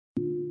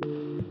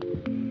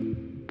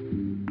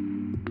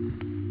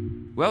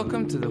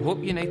Welcome to the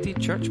Hope United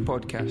Church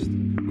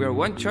podcast. We are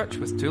one church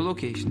with two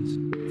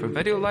locations. For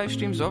video live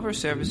streams of our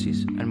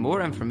services and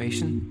more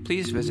information,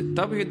 please visit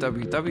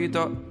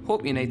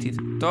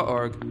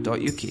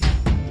www.hopeunited.org.uk.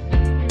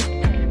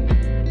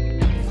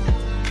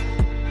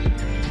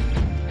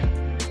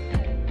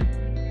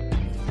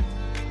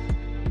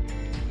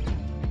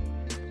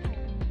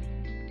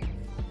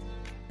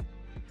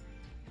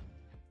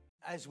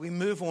 As we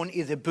move on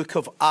to the book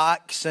of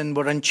Acts, and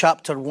we're in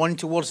chapter 1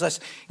 towards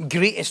this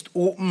greatest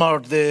opener,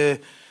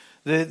 the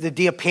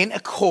day of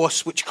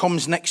Pentecost, which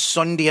comes next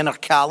Sunday in our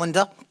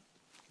calendar.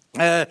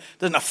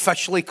 Doesn't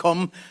officially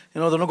come,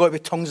 they're not going to be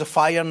tongues of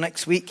fire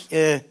next week.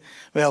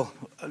 Well,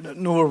 I don't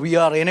know where we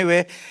are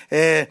anyway.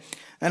 And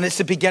it's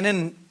the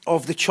beginning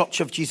of the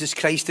Church of Jesus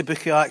Christ, the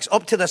book of Acts.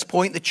 Up to this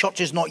point, the church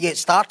has not yet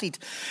started.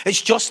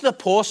 It's just the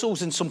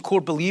apostles and some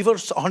core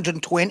believers,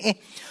 120.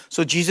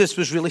 So Jesus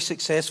was really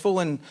successful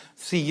in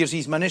 3 years of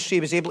his ministry.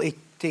 He was able to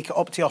take it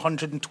up to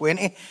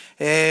 120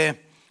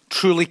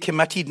 truly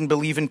committed and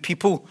believing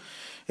people,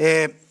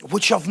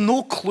 which have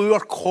no clue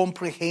or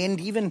comprehend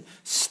even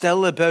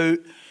still about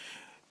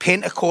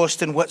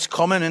Pentecost and what's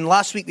coming. And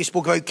last week we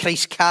spoke about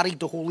Christ carried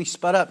the Holy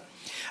Spirit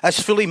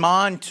as fully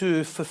man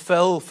to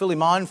fulfill, fully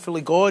man,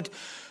 fully God,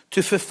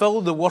 to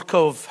fulfill the work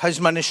of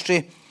his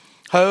ministry.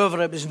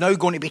 However, it was now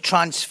going to be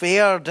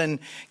transferred and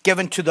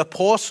given to the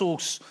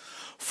apostles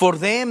for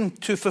them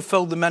to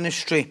fulfill the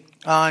ministry.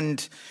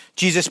 And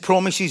Jesus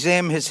promises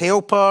them his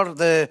helper,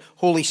 the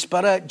Holy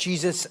Spirit,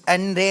 Jesus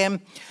in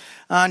them.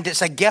 And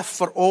it's a gift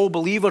for all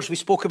believers. We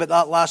spoke about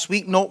that last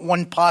week, not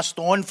one passed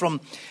on from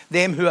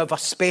them who have a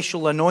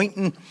special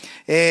anointing.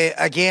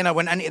 Again, I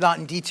went into that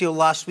in detail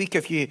last week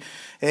if you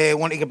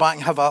want to go back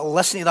and have a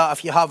listen to that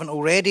if you haven't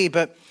already.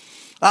 But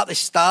at the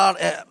start,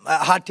 it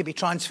had to be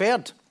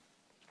transferred.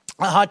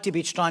 It had to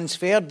be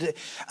transferred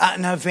at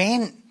an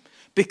event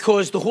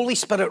because the Holy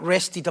Spirit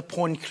rested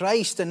upon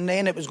Christ, and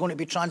then it was going to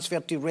be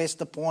transferred to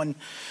rest upon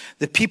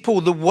the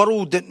people, the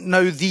world that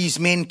now these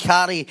men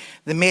carry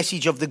the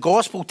message of the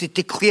gospel to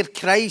declare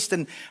Christ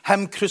and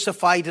him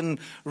crucified and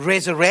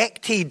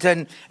resurrected.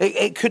 And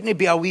it couldn't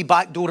be a wee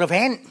backdoor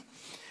event,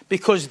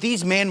 because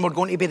these men were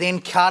going to be then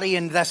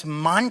carrying this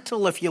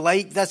mantle, if you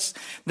like, this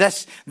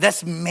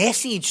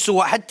message.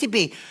 So it had to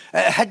be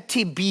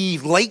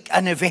like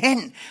an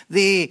event.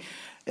 They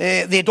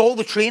had all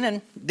the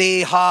training.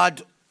 They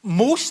had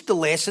most of the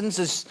lessons,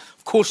 as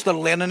of course they're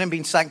learning and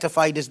being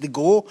sanctified as they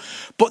go,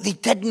 but they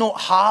did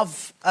not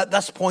have at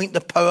this point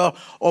the power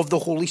of the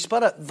Holy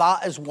Spirit.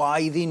 That is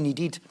why they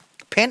needed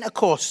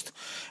Pentecost.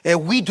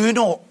 We do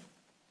not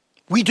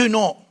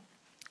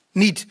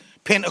need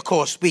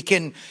Pentecost. We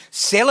can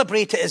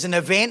celebrate it as an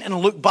event and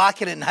look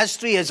back at it in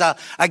history as a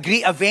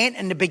great event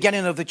in the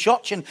beginning of the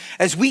church. And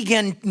as we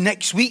get in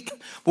next week,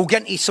 we'll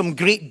get into some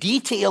great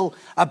detail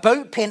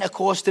about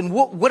Pentecost and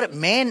what it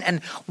meant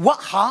and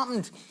what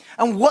happened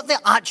and what the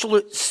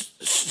actual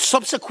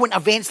subsequent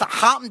events that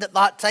happened at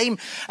that time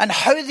and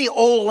how they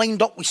all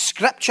lined up with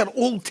Scripture,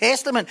 Old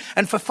Testament,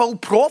 and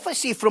fulfilled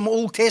prophecy from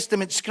Old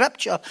Testament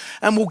Scripture.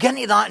 And we'll get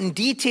into that in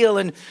detail.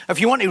 And if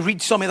you want to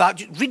read some of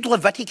that, read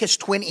Leviticus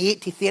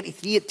 28 to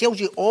 33. It tells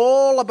you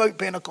all about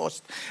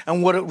Pentecost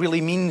and what it really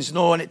means.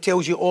 And it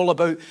tells you all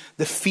about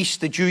the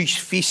feast, the Jewish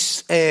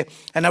feasts, and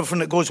everything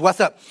that goes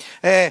with it.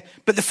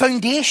 But the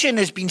foundation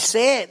has been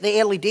set, the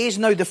early days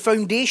now, the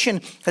foundation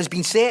has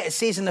been set. It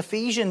says in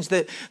Ephesians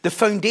that the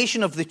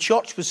foundation of the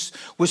church was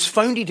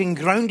founded and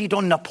grounded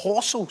on the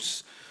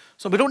apostles.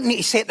 So we don't need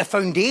to set the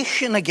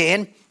foundation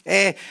again.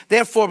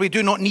 Therefore, we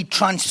do not need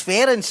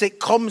transference. It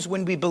comes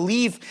when we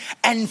believe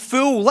in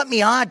full. Let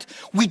me add,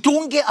 we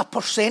don't get a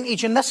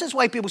percentage. And this is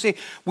why people say,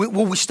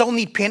 well, we still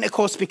need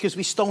Pentecost because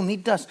we still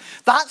need this.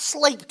 That's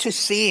like to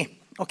say,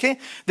 okay,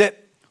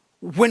 that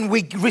when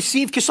we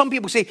receive, because some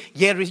people say,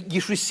 yeah,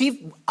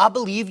 I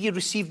believe you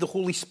receive the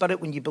Holy Spirit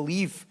when you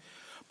believe.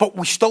 But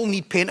we still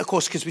need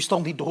Pentecost because we still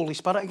need the Holy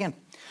Spirit again.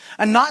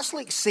 And that's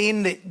like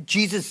saying that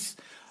Jesus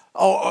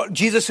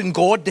and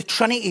God, the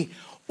Trinity,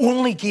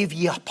 only gave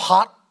you a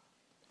part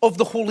of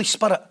the Holy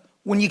Spirit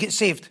when you get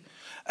saved.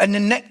 And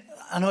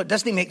I know it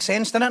doesn't make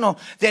sense, doesn't it? No.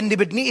 Then there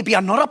would need to be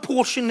another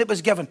portion that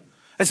was given,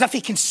 as if he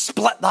can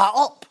split that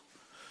up.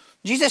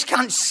 Jesus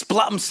can't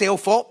split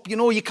himself up.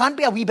 You can't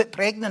be a wee bit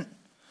pregnant.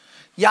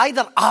 You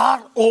either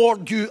are or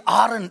you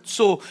aren't.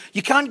 So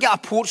you can't get a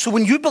port. So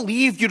when you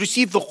believe, you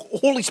receive the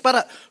Holy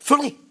Spirit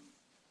fully.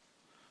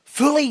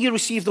 Fully you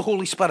receive the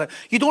Holy Spirit.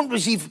 You don't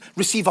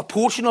receive a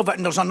portion of it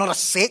and there's another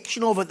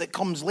section of it that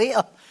comes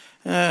later.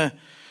 And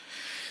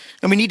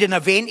we need an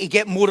event to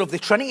get more of the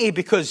Trinity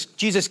because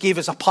Jesus gave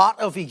us a part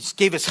of it. He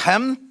gave us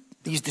him.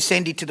 He's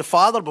descended to the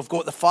Father. We've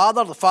got the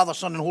Father,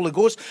 Son, and Holy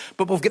Ghost.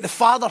 But we've got the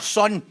Father,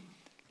 Son,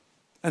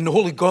 and the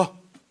Holy Ghost.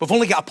 We've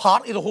only got a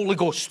part of the Holy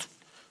Ghost.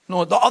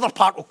 No, the other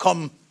part will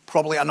come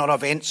probably at another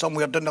event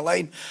somewhere down the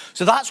line.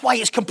 So that's why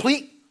it's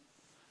complete.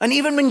 And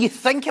even when you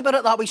think about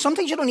it that way,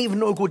 sometimes you don't even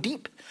know to go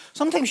deep.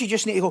 Sometimes you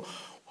just need to go,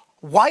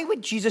 why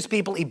would Jesus be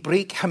able to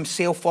break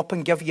himself up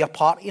and give you a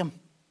part of him?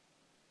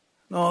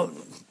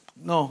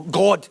 No,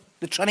 God,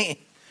 the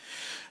Trinity.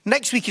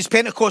 next week is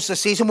Pentecost, as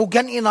I says, and we'll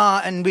get into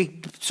that,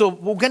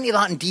 we'll get into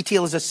that in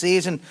detail, as I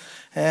says. And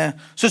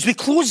so as we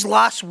closed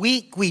last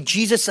week with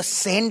Jesus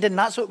ascending,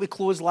 that's what we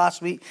closed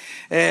last week,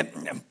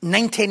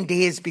 9-10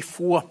 days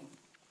before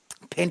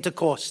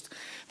Pentecost,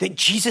 that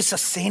Jesus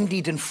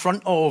ascended in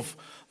front of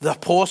the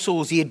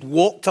apostles. He had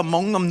walked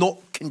among them, not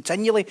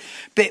continually,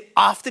 but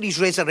after his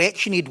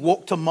resurrection, he'd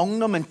walked among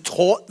them and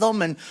taught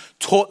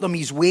them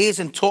his ways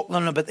and taught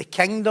them about the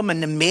kingdom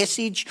and the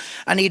message.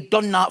 And he'd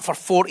done that for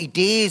 40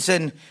 days.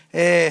 And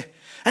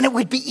it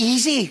would be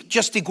easy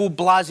just to go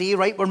blasé,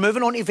 right? We're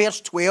moving on to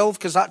verse 12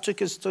 because that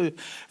took us to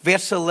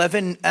verse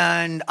 11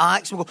 and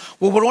Acts. We'll go,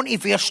 well, we're on to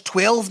verse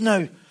 12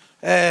 now.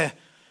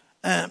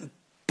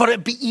 But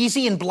it'd be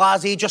easy and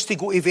blasé just to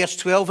go to verse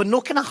 12 and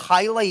not kind of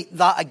highlight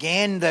that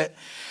again, that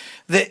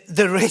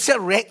the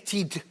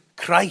resurrected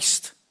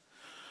Christ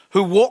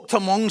who walked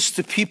amongst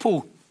the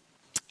people,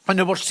 and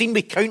they were seen by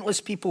countless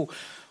people,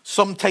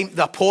 sometimes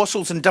the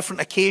apostles on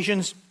different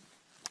occasions,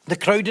 the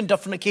crowd on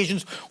different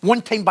occasions,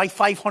 one time by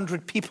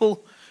 500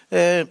 people.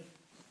 And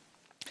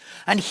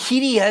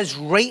here he is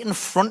right in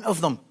front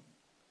of them,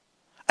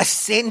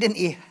 ascending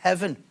to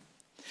heaven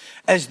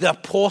as the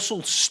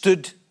apostles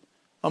stood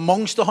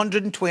amongst the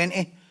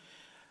 120,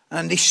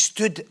 and they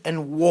stood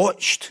and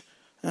watched.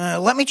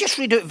 Let me just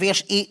read out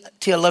verse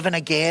 8 to 11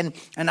 again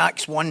in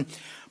Acts 1.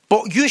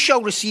 But you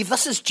shall receive,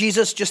 this is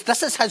Jesus,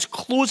 this is his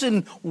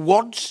closing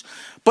words.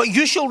 But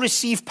you shall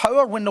receive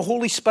power when the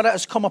Holy Spirit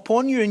has come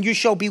upon you, and you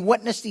shall be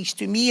witnesses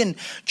to me in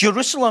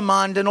Jerusalem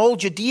and in all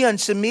Judea and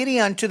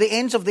Samaria and to the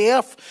ends of the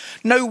earth.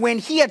 Now when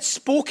he had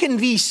spoken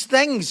these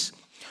things,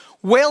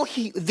 while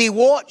they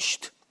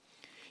watched,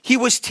 he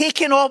was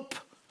taken up,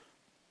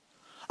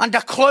 and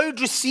a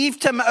cloud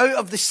received him out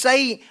of the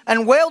sight.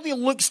 And while they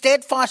looked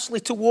steadfastly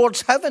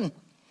towards heaven,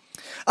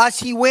 as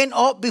he went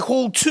up,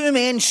 behold, two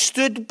men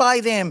stood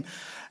by them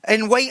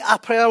in white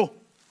apparel,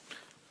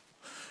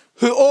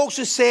 who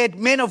also said,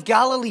 Men of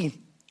Galilee,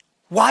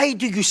 why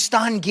do you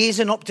stand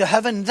gazing up to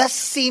heaven? This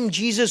same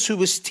Jesus who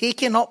was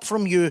taken up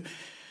from you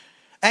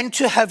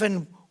into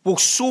heaven will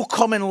so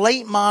come in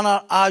like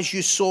manner as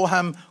you saw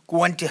him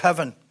go into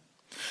heaven.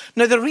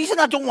 Now, the reason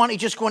I don't want to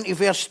just go into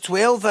verse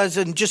 12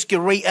 and just go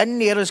right in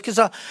there is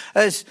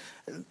because,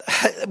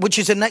 which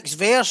is the next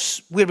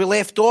verse where we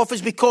left off,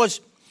 is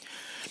because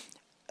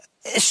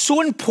it's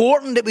so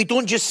important that we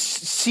don't just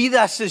see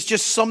this as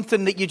just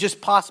something that you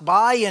just pass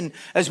by and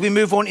as we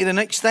move on to the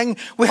next thing.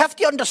 We have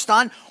to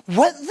understand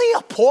what the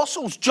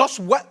apostles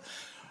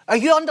are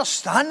you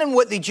understanding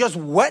what they just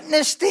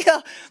witnessed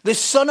there? The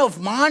Son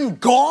of Man,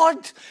 God,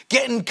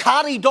 getting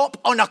carried up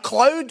on a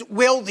cloud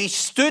while they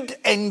stood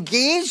and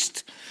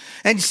gazed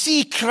and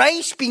see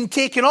Christ being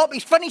taken up. He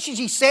finishes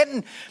his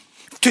sentence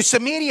to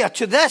Samaria,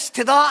 to this,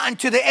 to that, and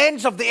to the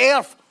ends of the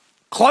earth.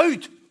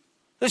 Cloud.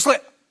 It's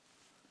like,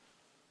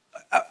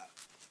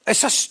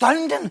 it's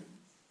astounding.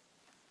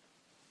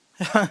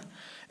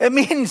 It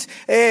means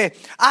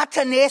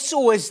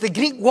ataneso is the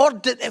Greek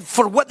word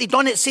for what they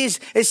done. It says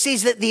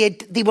that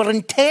they were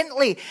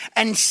intently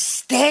and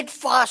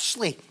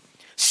steadfastly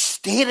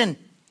staring,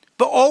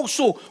 but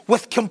also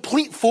with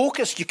complete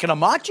focus. You can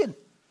imagine.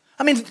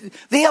 I mean,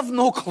 they have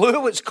no clue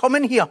what's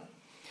coming here.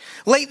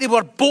 Like they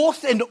were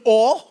both in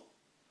awe.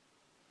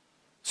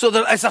 So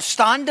there is a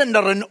standing,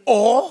 they're in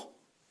awe,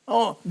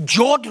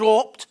 jaw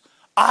dropped,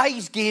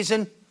 eyes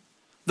gazing.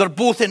 They're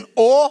both in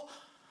awe.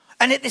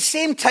 And at the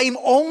same time,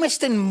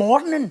 almost in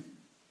mourning.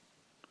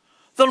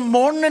 They're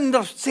mourning,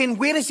 they're saying,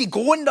 where is he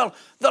going?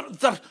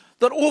 They're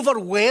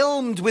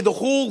overwhelmed with the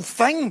whole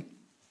thing.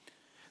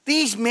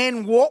 These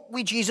men walked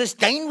with Jesus,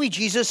 dined with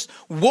Jesus,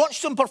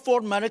 watched him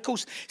perform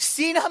miracles,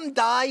 seen him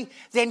die,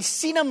 then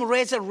seen him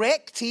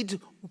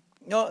resurrected,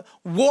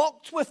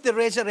 walked with the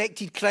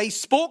resurrected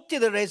Christ, spoke to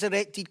the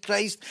resurrected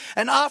Christ,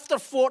 and after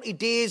 40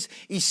 days,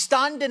 he's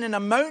standing in a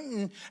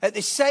mountain at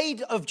the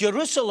side of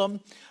Jerusalem,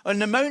 on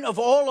the Mount of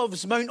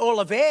Olives, Mount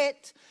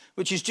Olivet,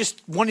 which is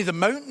just one of the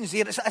mountains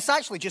there. It's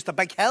actually just a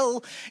big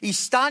hill. He's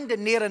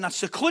standing there in a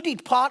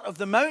secluded part of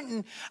the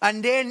mountain,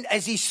 and then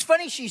as he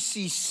finishes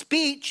his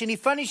speech and he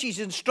finishes his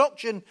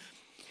instruction,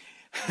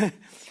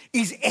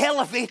 he's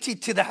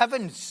elevated to the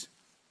heavens.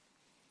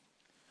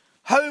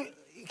 How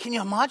can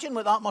you imagine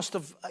what that must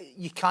have,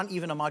 you can't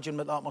even imagine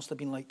what that must have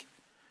been like.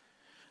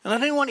 And I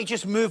didn't want to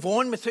just move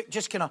on with it,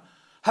 just kind of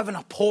having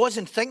a pause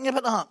and thinking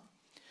about that.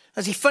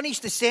 As he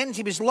finished the sentence,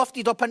 he was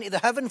lifted up into the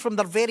heaven from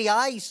their very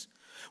eyes.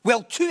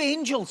 Well, two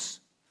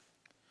angels,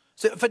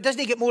 so if it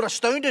doesn't get more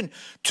astounding,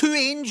 two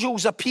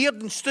angels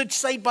appeared and stood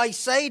side by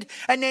side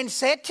and then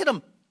said to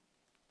them,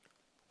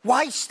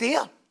 why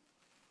stare?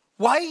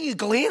 Why are you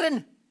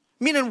glaring?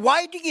 Meaning,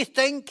 why do you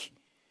think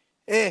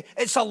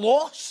it's a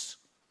loss?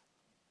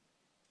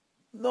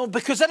 No,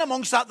 because in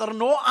amongst that they're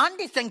not, and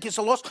they think it's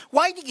a loss.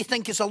 Why do you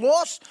think it's a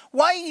loss?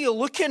 Why are you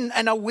looking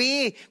in a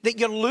way that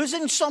you're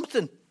losing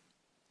something?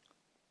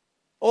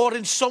 Or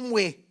in some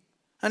way?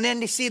 And then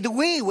they say the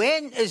way he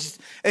went is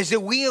the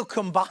way he'll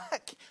come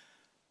back.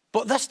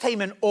 But this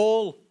time in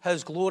all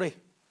his glory.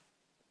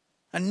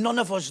 And none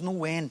of us know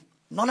when.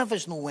 None of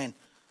us know when.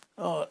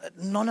 Oh,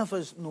 none of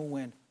us know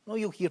when. No,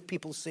 you'll hear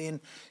people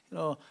saying,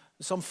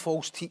 some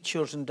false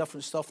teachers and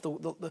different stuff.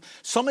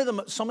 Some of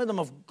them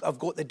have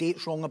got the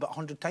dates wrong about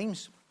 100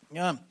 times.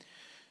 Yeah.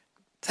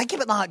 Think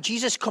about that.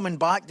 Jesus coming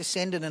back,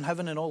 descending in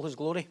heaven in all his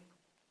glory.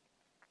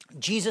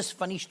 Jesus'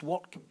 finished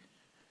work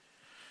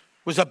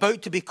was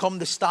about to become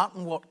the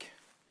starting work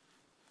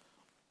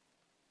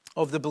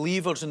of the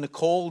believers and the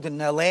called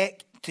and the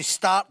elect to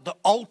start the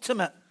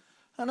ultimate.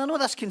 And I know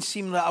this can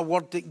seem like a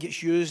word that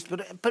gets used,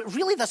 but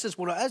really this is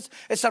what it is.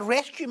 It's a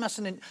rescue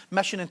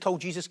mission until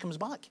Jesus comes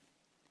back.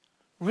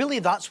 Really,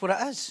 that's what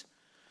it is.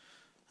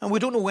 And we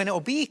don't know when it'll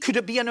be. Could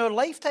it be in our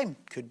lifetime?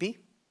 Could be.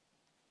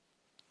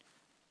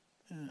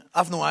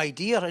 I've no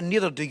idea, and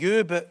neither do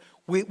you, but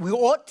we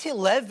ought to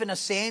live in a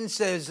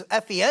sense as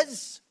if he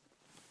is.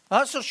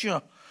 That's for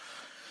sure.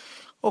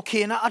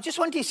 Okay, and I just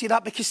wanted to say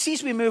that because see,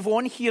 as we move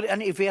on here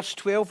into verse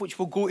 12, which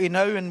we'll go to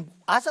now, and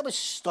as I was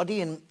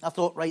studying, I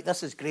thought, right,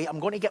 this is great. I'm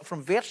going to get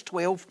from verse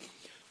 12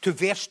 to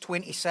verse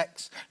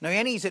 26. Now,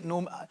 any of you that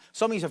know,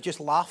 some of you have just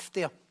laughed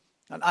there.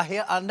 And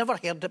I never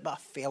heard it, but I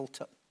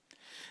felt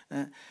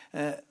it.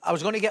 I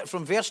was going to get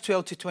from verse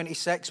 12 to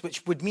 26,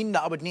 which would mean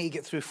that I would need to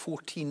get through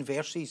 14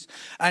 verses.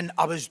 And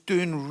I was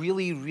doing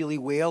really, really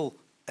well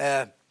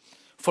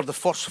for the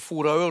first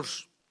 4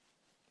 hours.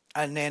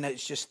 And then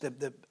it's just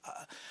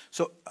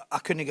so I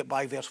couldn't get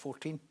by verse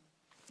 14.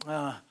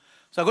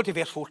 So I go to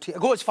verse 14. I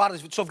go as far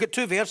as, so I've got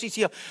 2 verses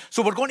here.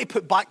 So we're going to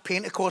put back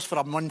Pentecost for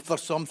a month or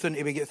something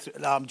till we get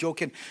through. I'm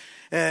joking.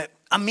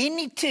 I may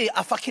need to,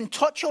 if I can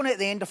touch on it at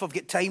the end if I've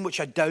got time, which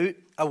I doubt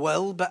I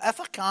will, but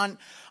if I can't,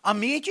 I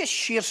may just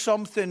share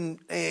something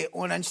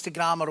on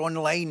Instagram or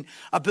online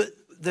about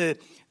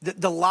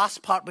the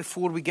last part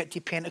before we get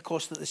to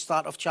Pentecost at the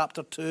start of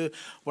chapter 2,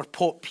 where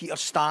Peter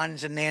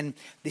stands and then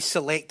they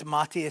select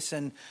Matthias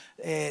and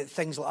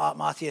things like that,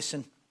 Matthias.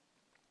 And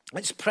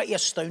it's pretty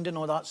astounding,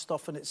 all that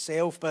stuff in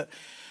itself, but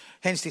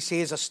hence they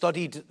say as I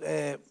studied,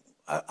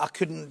 I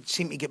couldn't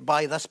seem to get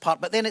by this part.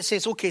 But then it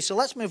says, okay, so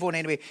let's move on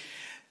anyway.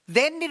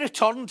 Then they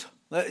returned.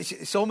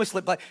 It's almost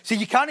like, so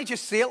you can't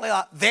just say it like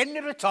that. Then they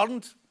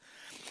returned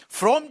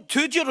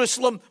to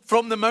Jerusalem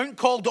from the mount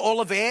called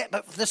Olivet.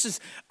 But this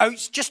is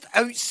just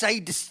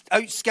outside the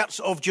outskirts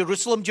of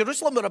Jerusalem.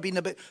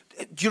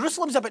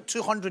 Jerusalem's about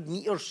 200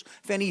 metres,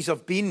 if any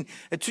have been.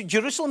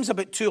 Jerusalem's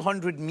about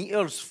 200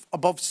 metres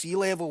above sea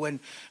level, and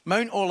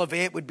Mount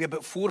Olivet would be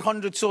about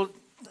 400. So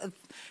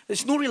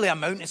it's not really a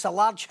mountain, it's a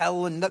large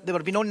hill, and they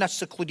were being on this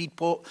secluded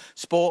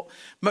spot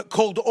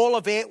called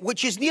Olivet,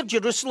 which is near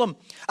Jerusalem,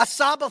 a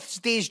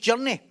Sabbath day's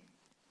journey.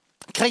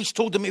 Christ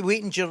told them to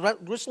wait in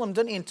Jerusalem,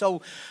 didn't he,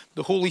 until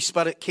the Holy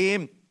Spirit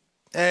came.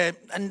 And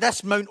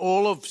this Mount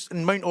Olivet,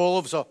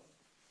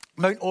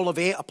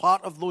 a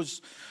part of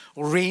those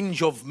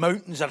range of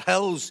mountains or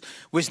hills,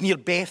 was near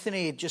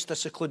Bethany, just a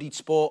secluded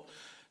spot,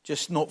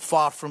 just not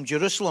far from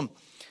Jerusalem.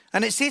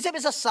 And it says it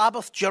was a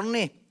Sabbath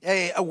journey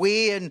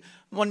away, and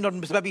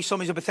wondering, maybe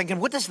somebody's will be thinking,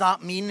 what does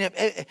that mean?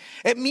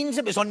 It means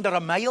it was under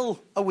a mile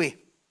away.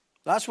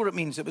 That's what it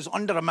means. It was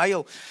under a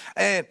mile.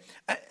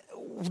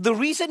 The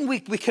reason we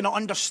cannot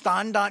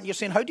understand that, and you're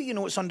saying, how do you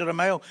know it's under a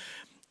mile?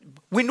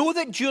 We know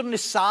that during the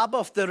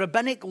Sabbath, the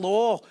rabbinic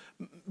law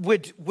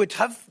would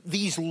have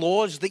these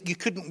laws that you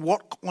couldn't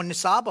work on the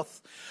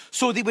Sabbath.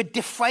 So they would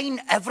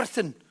define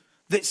everything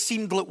that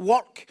seemed like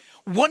work.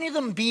 One of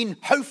them being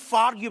how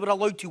far you were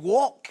allowed to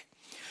walk.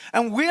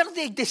 And where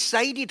they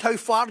decided how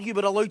far you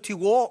were allowed to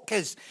walk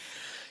is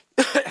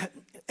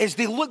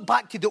they look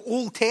back to the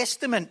Old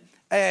Testament,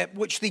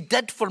 which they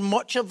did for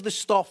much of the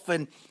stuff.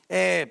 And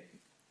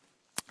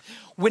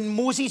when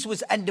Moses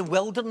was in the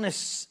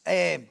wilderness,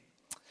 in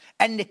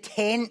the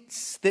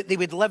tents that they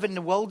would live in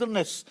the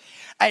wilderness,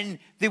 and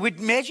they would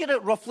measure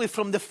it roughly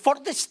from the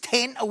furthest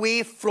tent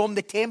away from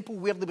the temple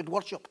where they would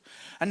worship.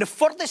 And the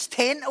furthest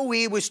tent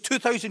away was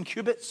 2,000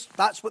 cubits.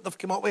 That's what they've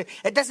come up with.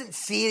 It doesn't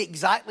say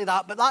exactly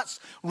that, but that's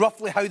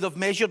roughly how they've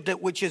measured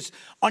it, which is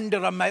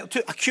under a mile.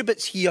 A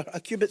cubit's here, a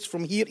cubit's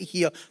from here to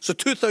here. So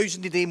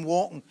 2,000 of them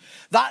walking.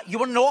 That, you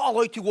were not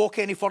allowed to walk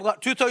any further.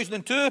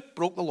 2002,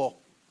 broke the law.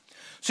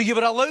 So you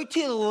were allowed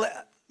to,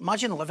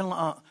 imagine living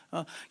like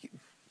that.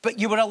 But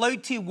you were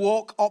allowed to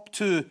walk up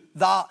to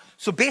that.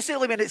 So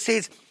basically when it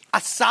says a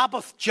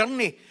Sabbath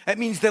journey, it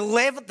means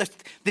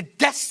the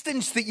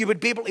distance that you would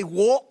be able to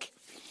walk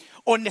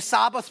on the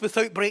Sabbath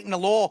without breaking the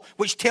law,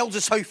 which tells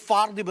us how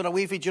far they were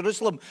away from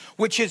Jerusalem,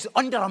 which is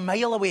under a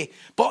mile away.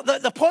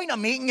 But the point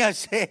I'm making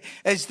is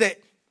that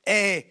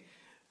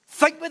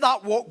think what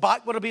that walk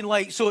back would have been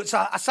like. So it's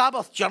a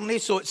Sabbath journey,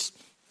 so it's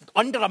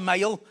under a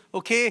mile,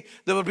 okay?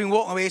 They would have been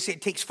walking away, so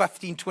it takes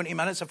 15, 20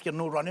 minutes if you're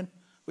not running,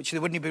 which they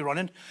wouldn't be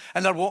running,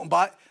 and they're walking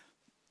back.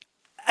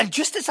 And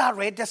just as I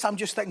read this, I'm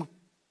just thinking,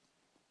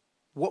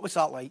 what was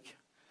that like?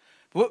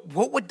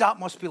 What would that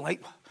must be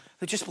like?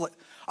 They just like,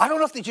 I don't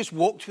know if they just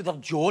walked with their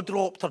jaw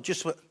dropped or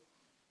just went,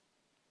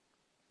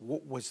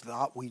 what was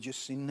that we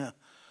just seen there?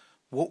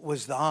 What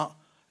was that?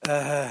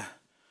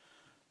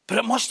 But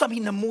it must have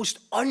been the most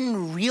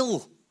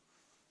unreal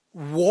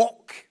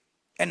walk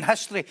in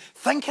history.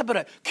 Think about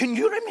it. Can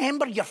you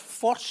remember your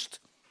first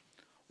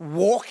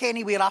walk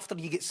anywhere after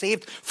you get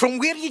saved. From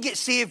where you get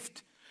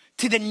saved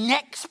to the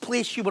next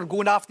place you were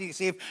going after you get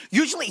saved.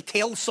 Usually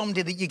tell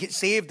somebody that you get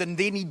saved and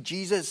they need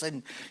Jesus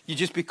and you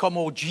just become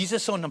all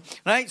Jesus on them,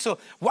 right? So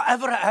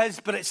whatever it is,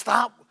 but it's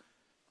that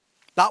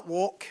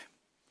walk.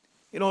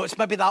 You know, it's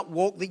maybe that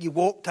walk that you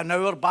walked an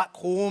hour back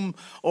home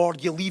or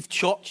you leave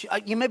church.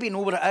 You maybe know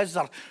what it is,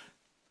 or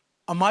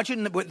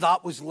imagine what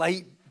that was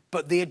like,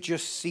 but they had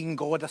just seen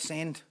God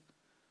ascend.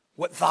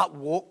 What that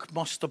walk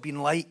must have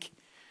been like.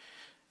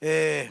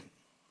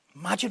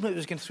 Imagine what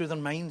was going through their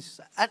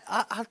minds.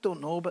 I don't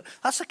know, but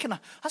that's the kind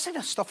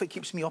of stuff that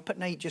keeps me up at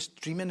night, just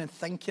dreaming and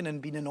thinking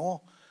and being in awe.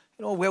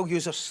 You know, well,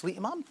 users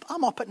sleeping.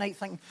 I'm up at night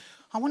thinking,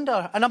 I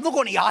wonder, and I'm not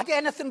going to add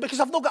anything because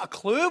I've not got a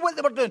clue what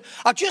they were doing.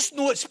 I just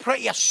know it's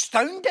pretty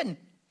astounding.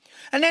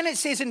 And then it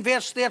says in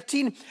verse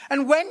 13,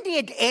 and when they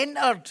had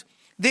entered,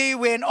 they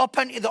went up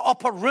into the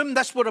upper room.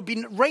 This would have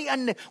been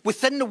right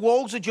within the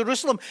walls of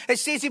Jerusalem. It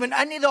says he went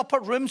into the upper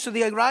room. So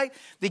they arrived.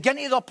 They get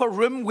into the upper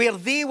room where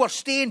they were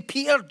staying.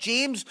 Peter,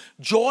 James,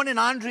 John and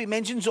Andrew. He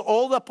mentions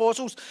all the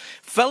apostles.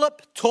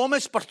 Philip,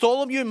 Thomas,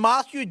 Bartholomew,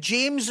 Matthew,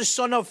 James, the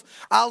son of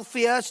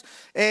Alphaeus,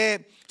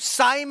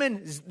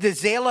 Simon the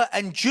Zealot,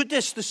 and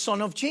Judas, the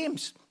son of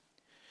James.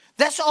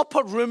 This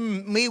upper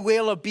room may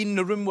well have been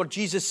the room where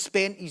Jesus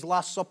spent his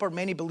Last Supper.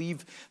 Many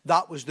believe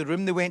that was the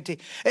room they went to.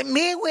 It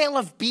may well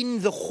have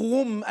been the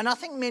home, and I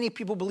think many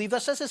people believe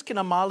this. This is kind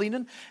of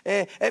Marlenan.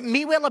 It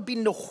may well have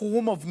been the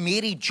home of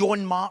Mary,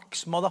 John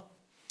Mark's mother.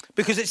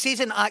 Because it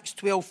says in Acts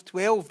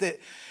 12:12 that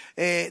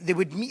they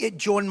would meet at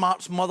John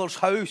Mark's mother's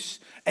house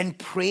and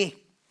pray.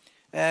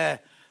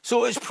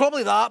 So it's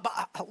probably that,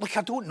 but look,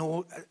 I don't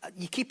know.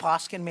 You keep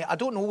asking me. I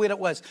don't know where it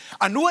was.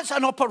 I know it's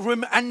an upper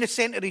room in the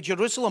centre of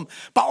Jerusalem,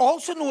 but I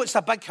also know it's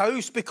a big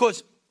house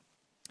because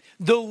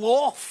the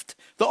loft,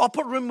 the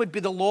upper room would be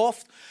the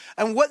loft.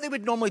 And what they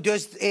would normally do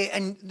is,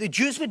 and the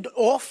Jews would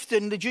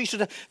often,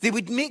 they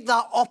would make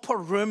that upper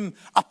room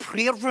a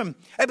prayer room.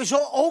 It would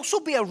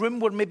also be a room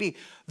where maybe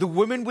the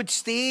women would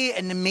stay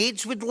and the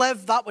maids would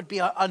live. That would be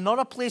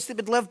another place they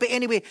would live. But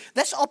anyway,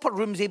 this upper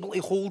room is able to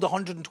hold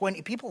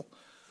 120 people.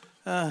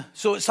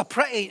 So it's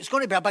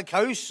going to be a big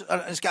house.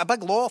 It's got a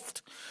big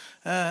loft,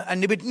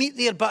 and they would meet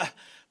there. But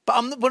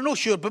we're not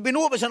sure. But we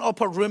know it was an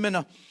upper room in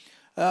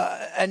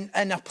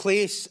a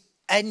place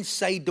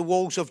inside the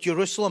walls of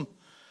Jerusalem,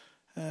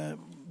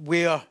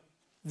 where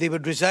they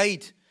would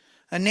reside.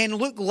 And then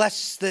Luke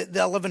lists the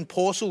 11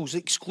 apostles,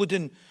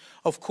 excluding,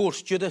 of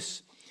course,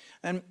 Judas.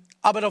 And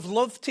I would have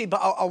loved to, but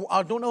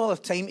I don't know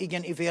if time to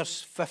get into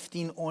verse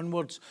 15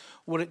 onwards,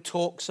 where it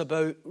talks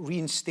about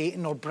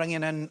reinstating or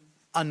bringing in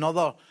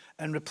another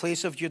in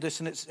replace of Judas,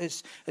 and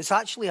it's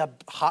actually a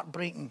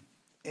heartbreaking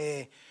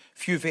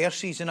few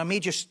verses, and I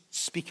may just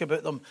speak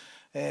about them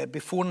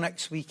before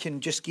next week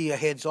and just give you a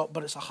heads up,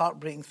 but it's a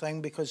heartbreaking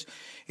thing because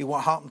of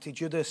what happened to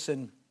Judas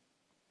and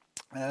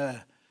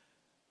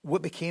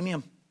what became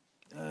him,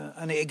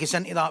 and it gets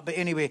into that. But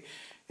anyway,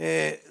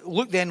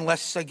 Luke then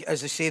lists,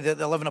 as I say,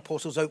 the 11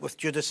 apostles out with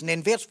Judas, and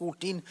then verse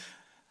 14,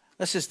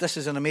 this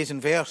is an amazing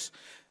verse.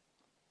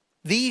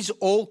 These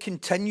all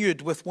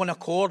continued with one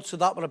accord, so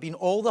that would have been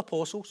all the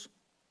apostles,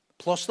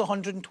 plus the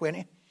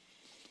 120.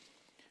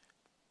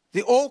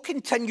 They all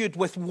continued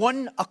with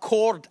one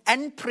accord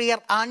in prayer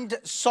and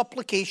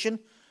supplication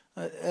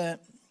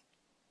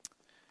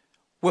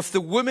with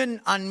the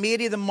woman and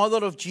Mary, the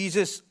mother of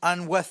Jesus,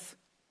 and with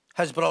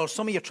his brothers.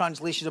 Some of your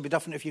translations will be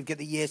different if you've got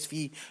the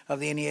ESV or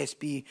the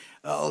NASB.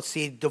 It'll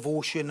say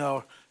devotion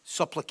or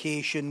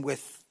supplication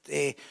with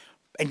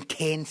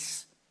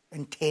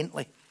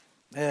intently.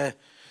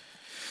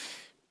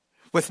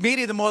 With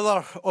Mary, the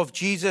mother of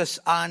Jesus,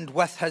 and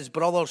with his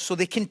brothers. So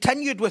they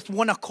continued with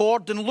one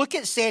accord. And Luke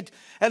it says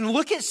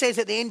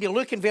at the end of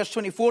Luke in verse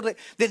 24 that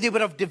they would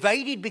have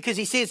divided, because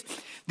he says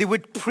they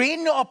would pray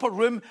in the upper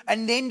room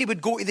and then they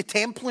would go to the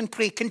temple and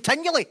pray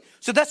continually.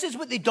 So this is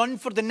what they've done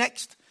for the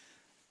next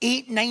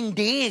 8-9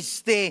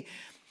 days.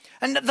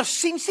 And there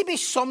seems to be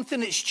something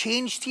that's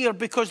changed here,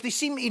 because they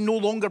seem to no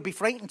longer be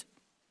frightened.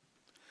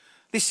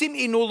 They seem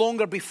to no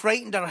longer be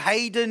frightened or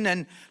hiding.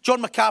 And John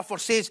MacArthur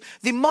says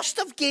they must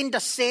have gained a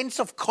sense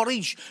of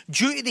courage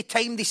due to the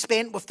time they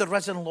spent with the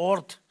risen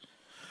Lord.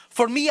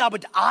 For me, I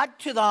would add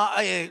to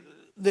that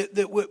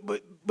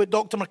what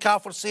Dr.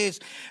 MacArthur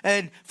says.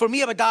 And for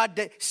me, I would add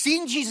that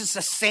seeing Jesus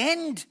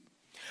ascend,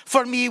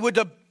 for me, would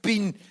have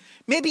been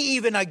maybe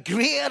even a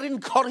greater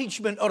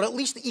encouragement, or at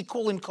least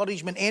equal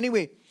encouragement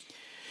anyway.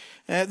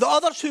 The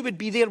others who would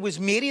be there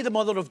was Mary, the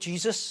mother of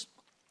Jesus.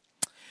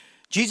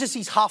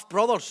 Jesus'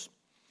 half-brothers,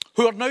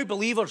 who are now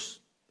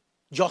believers,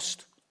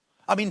 just.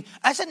 I mean,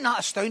 isn't that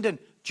astounding?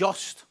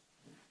 Just.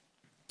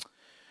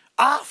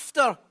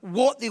 After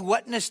what they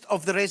witnessed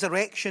of the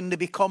resurrection, they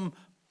become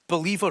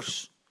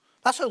believers.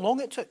 That's how long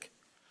it took.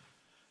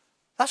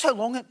 That's how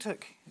long it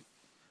took.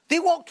 They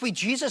walked with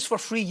Jesus for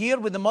 3 years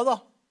with the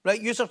mother. Right,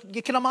 you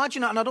can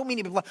imagine it, and I don't mean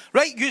to be like,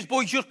 right, you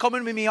boys, you're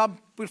coming with me,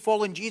 we're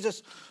following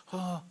Jesus.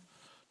 Oh,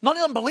 none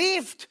of them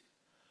believed.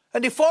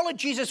 And they followed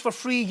Jesus for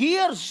 3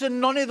 years,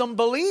 and none of them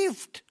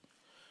believed.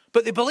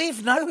 But they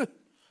believe now.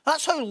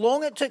 That's how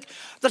long it took.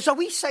 There's a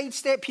wee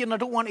sidestep here, and I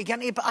don't want to get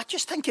into it, but I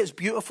just think it's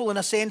beautiful in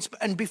a sense.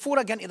 And before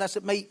I get into this,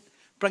 it might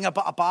bring a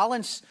bit of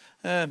balance.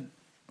 I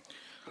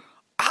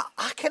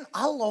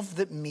love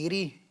that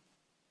Mary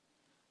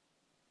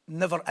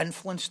never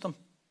influenced him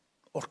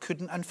or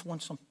couldn't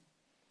influence him.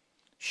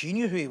 She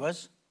knew who he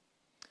was,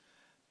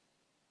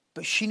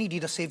 but she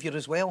needed a saviour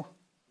as well.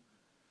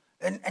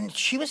 And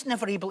she was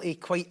never able to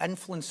quite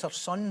influence her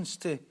sons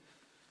to,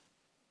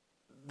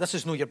 this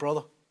is not your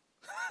brother.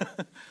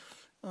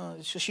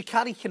 So she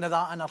carried kind of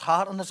that in her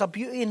heart, and there's a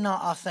beauty in that,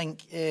 I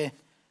think.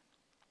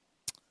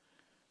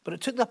 But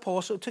it took the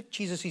apostle, it took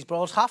Jesus'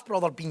 brothers,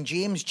 half-brother being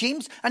James.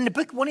 James, in the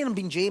book, one of them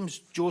being James,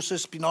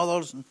 Joseph being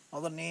others, and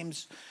other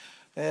names.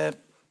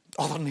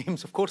 Other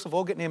names, of course, they've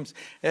all got names.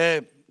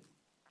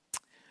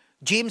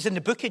 James, in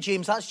the book of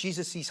James, that's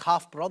Jesus'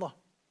 half-brother.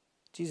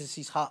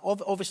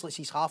 Obviously it's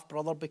his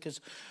half-brother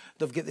because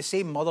they've got the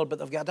same mother, but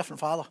they've got a different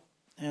father.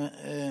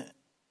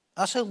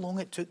 That's how long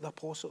it took the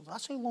apostles.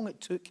 That's how long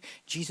it took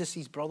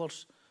Jesus'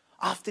 brothers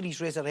after his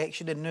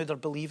resurrection, and now they're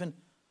believing.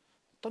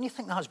 Don't you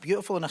think that's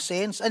beautiful in a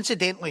sense?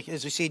 Incidentally,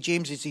 as we say,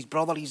 James is his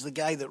brother. He's the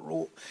guy that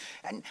wrote.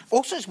 And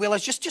also as well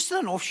as just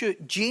an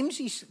offshoot, James,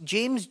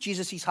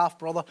 Jesus'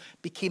 half-brother,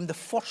 became the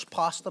first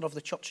pastor of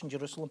the church in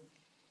Jerusalem.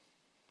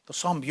 There's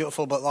something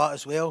beautiful about that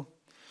as well.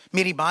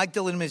 Mary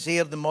Magdalene was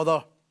there, the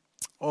mother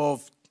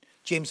of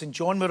James and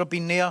John would have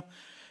been there.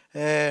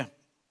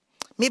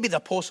 Maybe the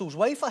apostle's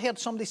wife, I heard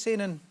somebody saying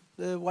in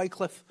the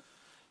Wycliffe.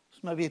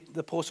 Maybe the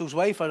apostle's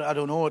wife, I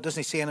don't know. It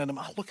doesn't say anything.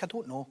 Look, I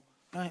don't know.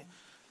 Right?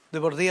 They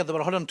were there, there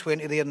were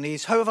 120 there in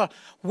these. However,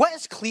 what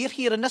is clear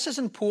here, and this is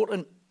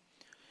important,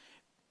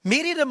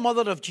 Mary, the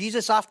mother of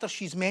Jesus, after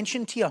she's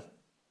mentioned here,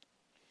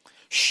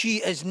 she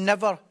is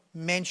never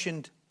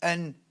mentioned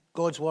in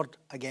God's word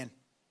again.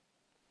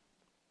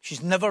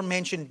 She's never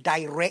mentioned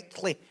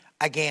directly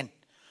again.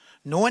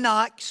 No in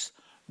Acts,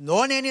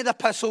 no in any of the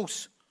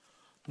epistles,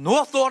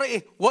 no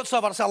authority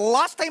whatsoever. It's the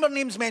last time her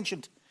name's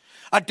mentioned.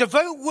 A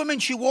devout woman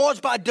she was,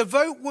 but a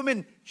devout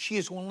woman she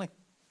is only.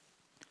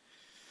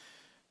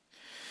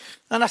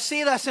 And I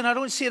say this, and I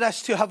don't say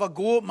this to have a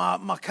go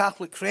at my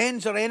Catholic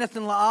friends or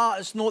anything like that.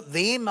 It's not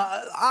them.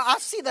 I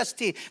say this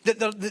to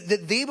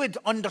that they would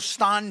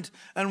understand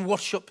and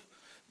worship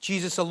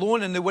Jesus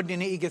alone, and they wouldn't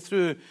need to get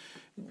through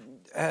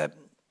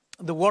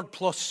the word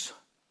plus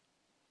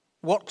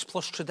works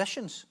plus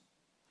traditions.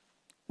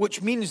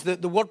 Which means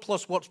that the word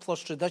plus works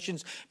plus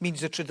traditions means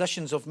the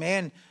traditions of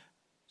men.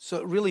 So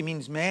it really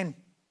means men.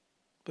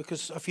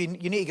 Because if you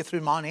need to get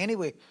through man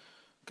anyway.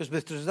 Because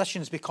the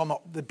traditions become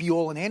the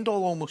be-all and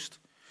end-all almost.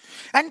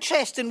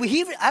 Interesting,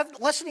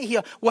 listen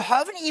here, we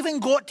haven't even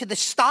got to the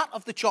start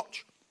of the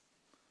church.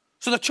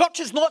 So the church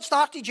has not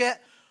started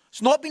yet.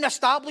 It's not been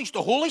established.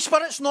 The Holy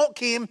Spirit's not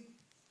came.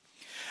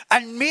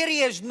 And Mary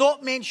is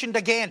not mentioned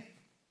again.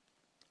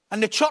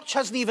 And the church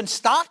hasn't even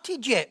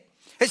started yet.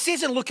 It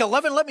says in Luke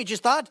 11, let me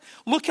just add,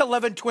 Luke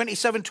 11,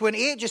 27,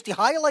 28, just to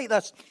highlight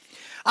this.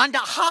 And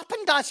it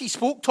happened as he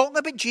spoke, talking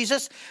about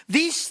Jesus,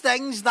 these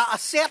things that a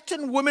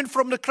certain woman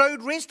from the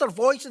crowd raised her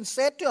voice and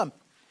said to him,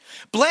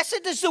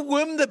 blessed is the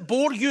womb that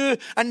bore you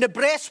and the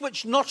breast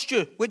which nursed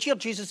you. Which hear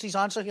Jesus'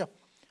 answer here.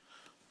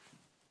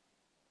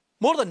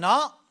 More than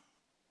that,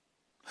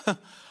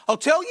 I'll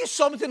tell you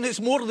something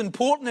that's more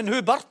important than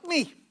who birthed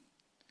me.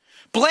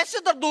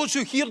 Blessed are those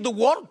who hear the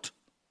word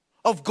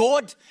of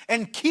God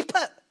and keep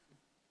it.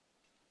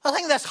 I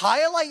think this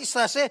highlights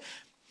this.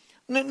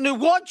 Now,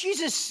 what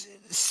Jesus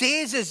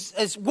says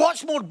is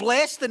what's more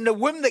blessed than the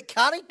womb that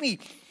carried me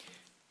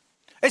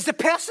is the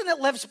person that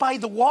lives by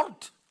the word.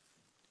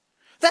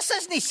 This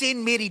isn't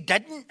saying Mary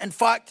didn't. In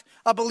fact,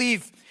 I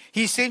believe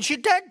he's saying she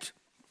did.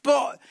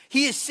 But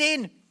he is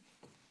saying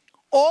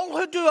all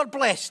who do are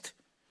blessed.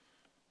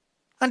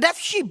 And if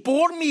she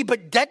bore me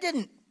but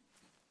didn't,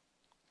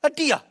 a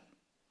dear,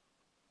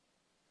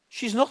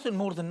 she's nothing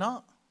more than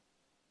that.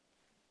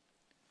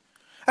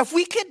 If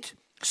we could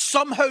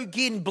somehow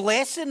gain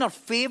blessing or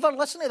favour,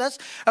 listen to this,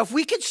 if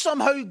we could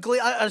somehow,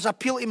 as I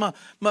appeal to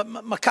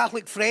my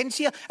Catholic friends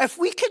here, if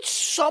we could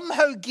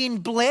somehow gain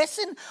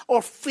blessing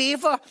or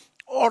favour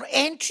or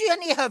entry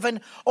into heaven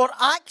or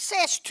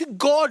access to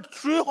God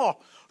through her,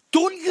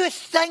 don't you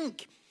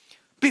think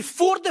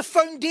before the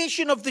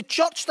foundation of the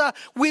church that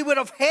we would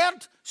have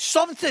heard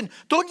something?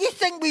 Don't you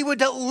think we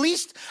would at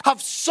least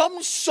have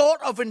some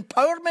sort of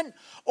empowerment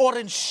or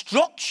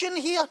instruction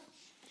here?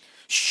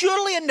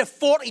 Surely in the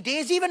 40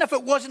 days, even if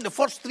it wasn't the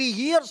first 3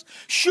 years,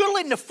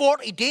 surely in the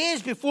 40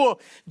 days before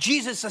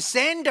Jesus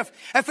ascended,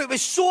 if it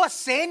was so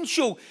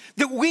essential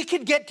that we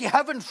could get to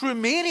heaven through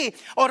Mary,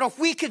 or if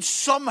we could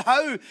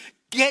somehow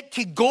get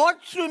to God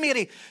through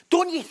Mary,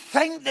 don't you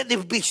think that there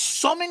would be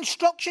some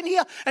instruction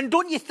here? And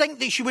don't you think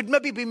that she would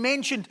maybe be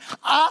mentioned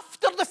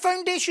after the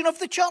foundation of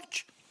the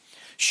church?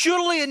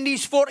 Surely in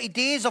these 40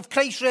 days of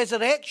Christ's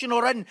resurrection,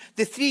 or in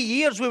the 3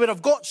 years, we would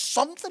have got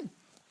something.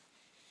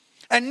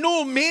 And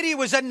no, Mary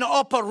was in the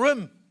upper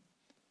room.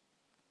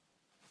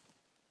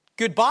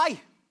 Goodbye.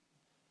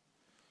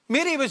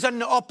 Mary was in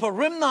the upper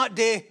room that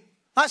day.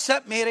 That's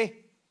it, Mary.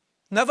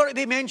 Never to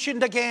be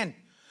mentioned again.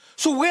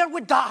 So where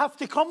would that have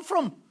to come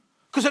from?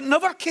 Because it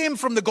never came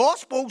from the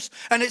Gospels,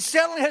 and it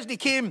certainly hasn't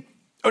came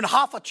in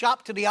half a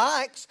chapter of the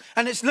Acts,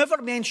 and it's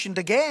never mentioned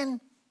again.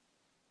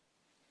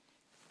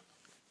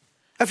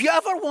 If you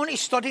ever want to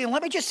study, and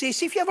let me just say,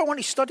 see if you ever want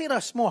to study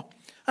this more.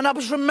 And I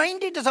was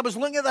reminded as I was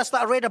looking at this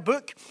that I read a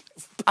book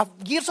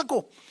years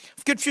ago,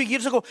 a good few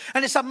years ago,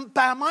 and it's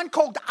by a man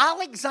called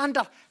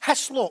Alexander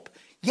Hislop.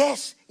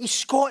 Yes, he's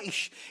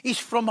Scottish. He's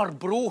from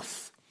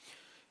Arbroath.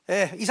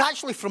 He's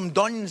actually from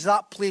Duns,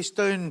 that place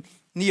down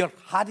near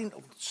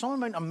Haddington. Some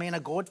amount of men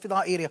of God for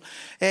that area.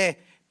 But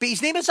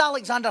his name is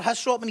Alexander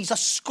Hislop, and he was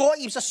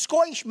a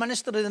Scottish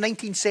minister in the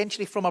 19th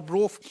century from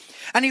Arbroath.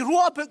 And he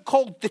wrote a book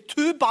called The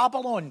Two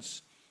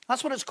Babylons.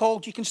 That's what it's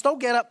called. You can still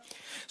get it.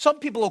 Some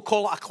people will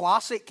call it a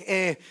classic.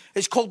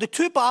 It's called The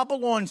Two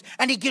Babylons.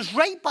 And he goes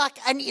right back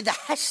into the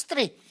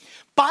history,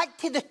 back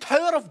to the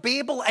Tower of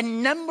Babel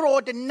and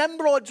Nimrod and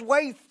Nimrod's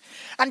wife.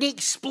 And he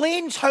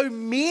explains how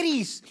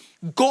Mary's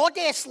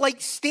goddess-like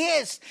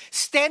status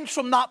stems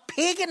from that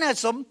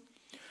paganism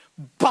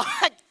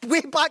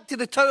way back to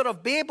the Tower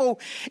of Babel.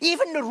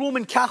 Even the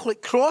Roman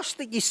Catholic cross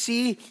that you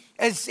see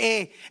is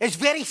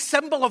very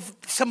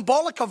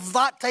symbolic of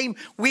that time,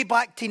 way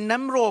back to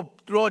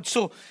Nimrod.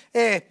 So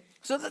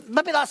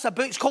maybe that's a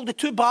book. It's called The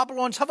Two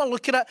Babylons. Have a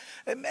look at it.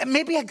 It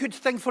may be a good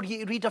thing for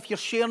you to read if you're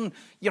sharing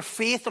your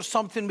faith or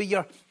something with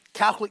your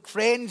Catholic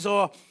friends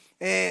or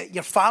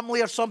your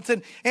family or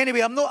something.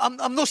 Anyway, I'm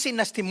not saying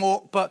this to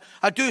mock, but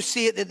I do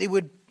say it that they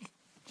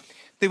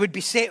would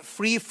be set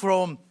free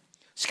from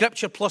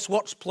Scripture plus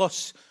works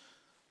plus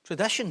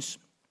traditions.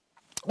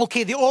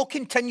 Okay, they all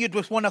continued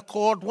with one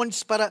accord, one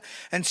spirit,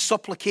 and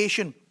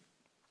supplication.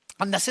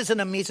 And this is an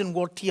amazing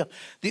word here.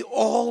 They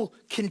all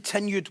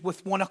continued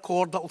with one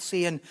accord. That'll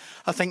say in,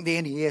 I think, the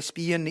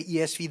NASB and the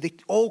ESV. They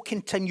all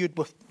continued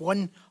with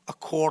one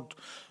accord,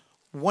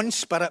 one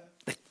spirit,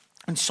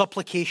 and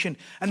supplication.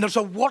 And there's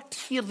a word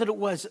here that it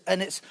was,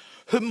 and it's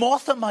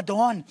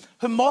homothermadon.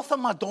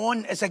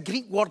 Homothermadon is a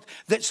Greek word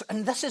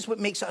and this is what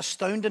makes it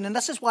astounding. And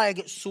this is why I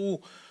get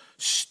so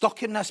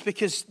stuck in this,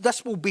 because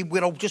this will be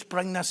where I'll just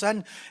bring this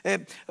in.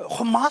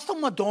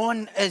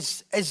 Homothermadon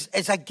is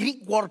a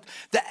Greek word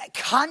that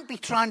can't be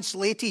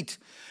translated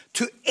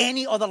to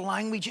any other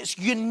language. It's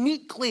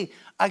uniquely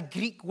a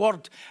Greek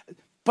word,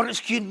 but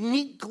it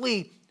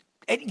uniquely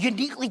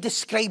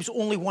describes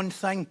only one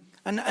thing.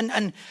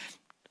 And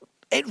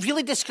it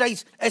really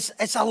describes,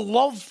 it's a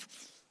love,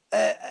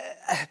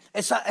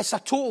 it's a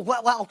total,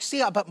 well, I'll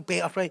say it a bit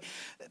better, right?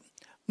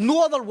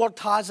 No other word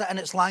has it in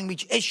its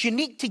language. It's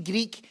unique to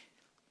Greek.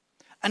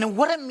 And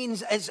what it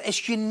means is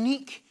it's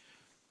unique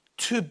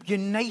to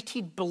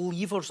united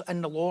believers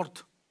in the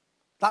Lord.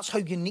 That's how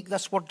unique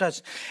this word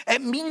is.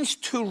 It means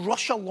to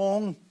rush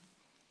along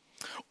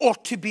or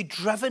to be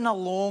driven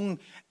along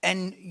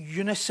in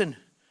unison.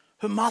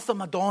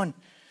 Homothermadon.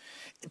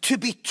 To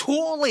be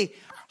totally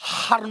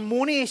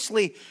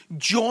harmoniously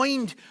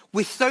joined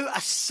without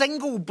a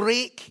single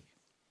break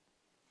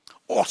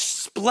or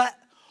split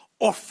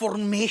or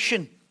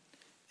formation.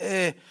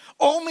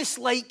 Almost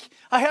like,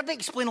 I heard it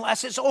explain like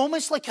this, it's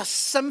almost like a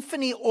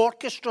symphony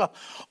orchestra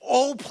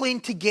all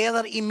playing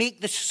together to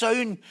make the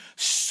sound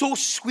so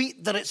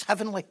sweet that it's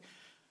heavenly.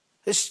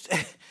 It's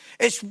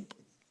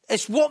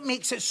what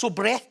makes it so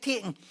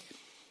breathtaking,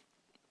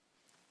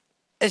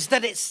 is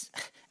that it's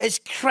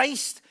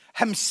Christ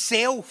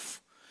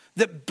himself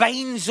that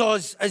binds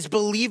us as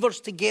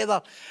believers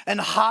together in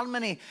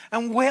harmony.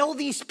 And while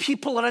these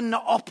people are in the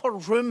upper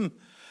room,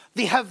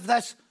 they have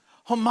this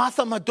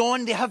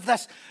homothermadon, they have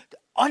this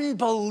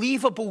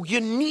unbelievable,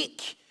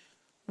 unique,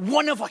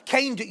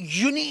 one-of-a-kind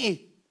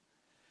unity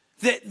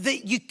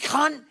that you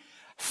can't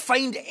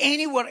find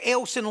anywhere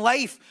else in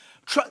life.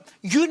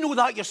 You know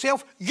that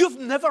yourself. You've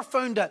never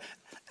found it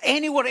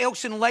anywhere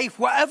else in life.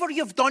 Whatever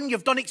you've done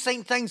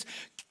exciting things.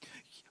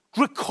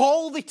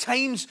 Recall the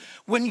times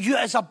when you,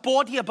 as a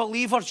body of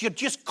believers, you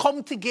just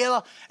come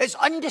together. It's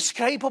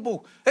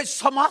indescribable. It's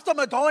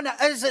homothermadon.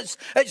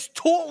 It's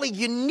totally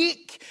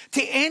unique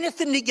to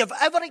anything that you've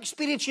ever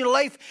experienced in your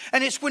life.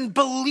 And it's when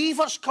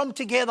believers come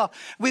together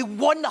with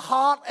one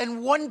heart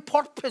and one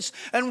purpose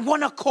and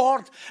one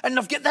accord. And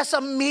they've got this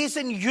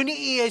amazing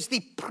unity as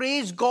they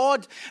praise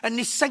God and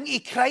they sing to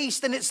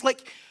Christ. And it's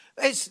like,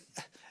 it's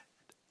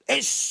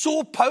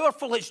so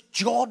powerful. It's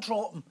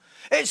jaw-dropping.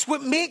 It's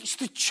what makes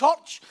the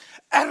church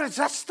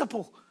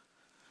irresistible.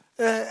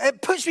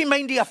 It puts me in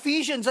mind of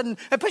Ephesians, and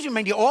it puts me in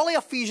mind of all the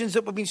Ephesians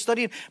that we've been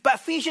studying. But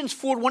Ephesians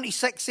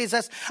 4:1-6 says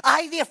this: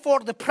 I,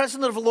 therefore, the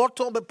prisoner of the Lord,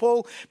 talking about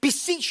Paul,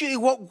 beseech you to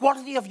walk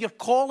worthy of your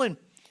calling,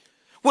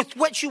 with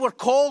which you were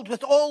called,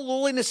 with all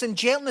lowliness and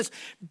gentleness,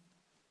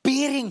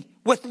 bearing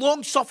with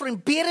long suffering,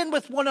 bearing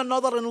with one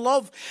another in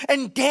love,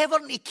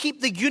 endeavouring to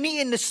keep the unity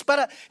in the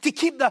spirit, to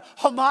keep the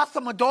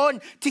homothermadon,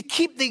 to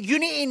keep the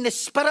unity in the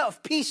spirit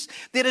of peace.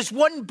 There is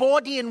one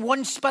body and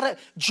one spirit,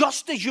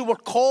 just as you were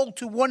called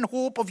to one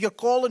hope of your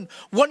calling,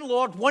 one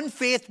Lord, one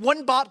faith,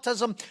 one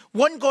baptism,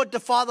 one God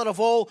the Father of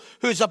all,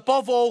 who is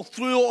above all,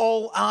 through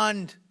all,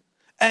 and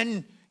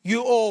in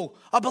you all.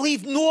 I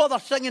believe no other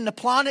thing in the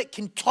planet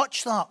can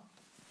touch that.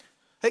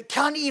 It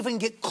can't even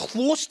get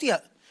close to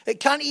it. It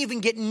can't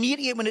even get near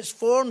it when it's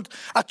formed.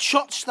 A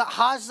church that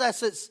has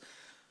this, it's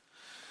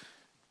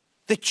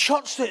the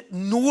church that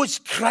knows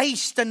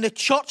Christ and the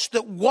church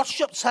that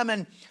worships him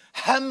and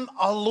him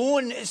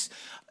alone.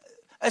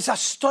 As I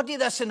study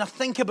this and I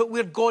think about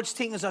where God's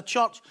taking us as a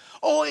church,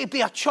 it'd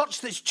be a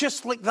church that's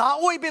just like that.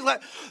 It'd be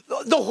like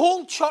the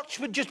whole church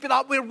would just be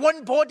that. We're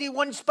one body,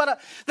 one spirit.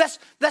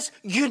 This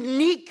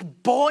unique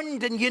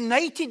bond and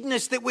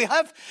unitedness that we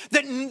have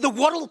that the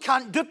world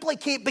can't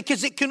duplicate,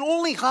 because it can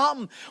only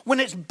happen when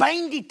it's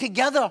binded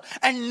together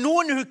and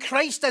knowing who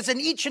Christ is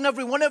in each and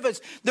every one of us,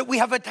 that we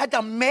have had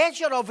a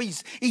measure of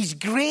his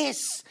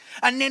grace,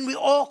 and then we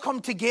all come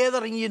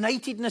together in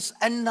unitedness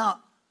in that.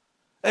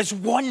 As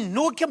one,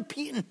 no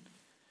competing.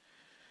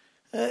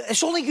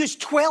 It's only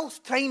used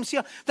 12 times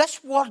here.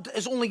 This word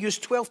is only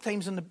used 12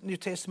 times in the New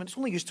Testament. It's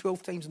only used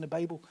 12 times in the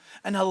Bible.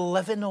 And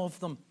 11 of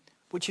them,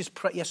 which is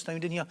pretty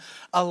astounding here,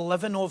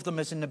 11 of them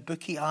is in the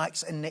book of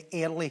Acts, in the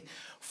early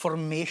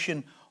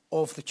formation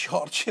of the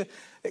church.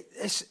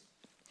 It's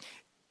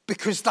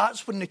because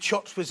that's when the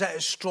church was at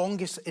its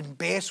strongest and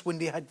best, when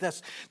they had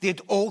this. They had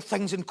all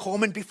things in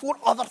common before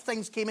other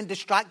things came and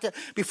distracted,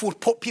 before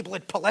people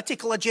had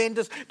political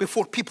agendas,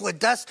 before people had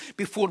this,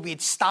 before we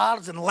had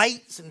stars and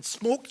lights and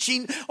smoke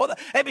sheen.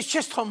 It was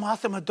just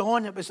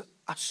Harmathamadon. It was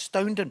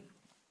astounding.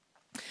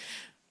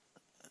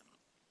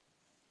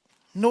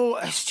 No,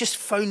 it's just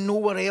found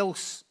nowhere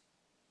else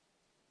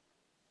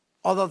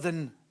other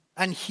than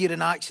in here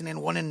in Acts and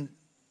then one in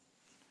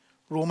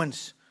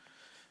Romans.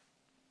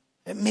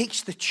 It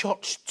makes the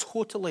church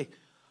totally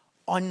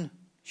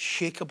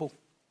unshakable.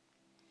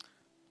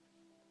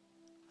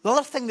 The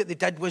other thing that they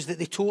did was that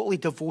they totally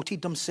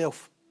devoted themselves.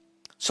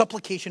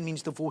 Supplication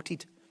means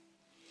devoted.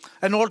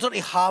 In order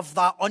to have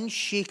that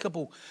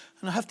unshakable,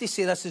 and I have to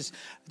say this is,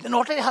 in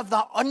order to have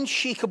that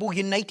unshakable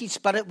united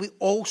spirit, we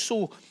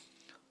also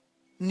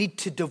need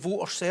to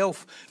devote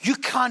ourselves. You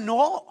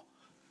cannot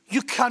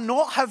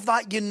have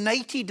that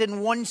united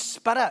in one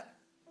spirit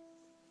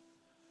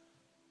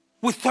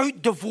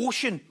without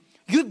devotion.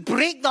 You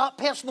break that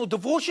personal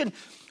devotion,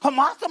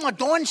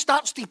 Harmathamadon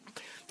starts to,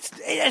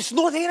 it's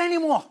not there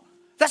anymore.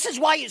 This is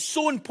why it's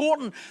so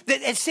important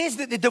that it says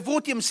that they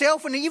devoted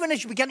himself, and even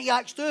as you begin to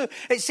Acts 2,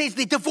 it says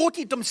they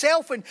devoted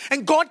themselves,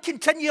 and God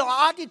continually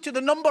added to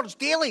the numbers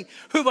daily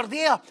who were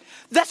there.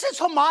 This is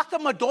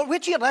Harmathamadon.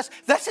 Wait till you hear this.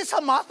 This is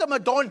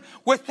Harmathamadon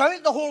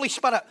without the Holy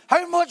Spirit.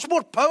 How much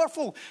more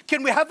powerful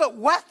can we have it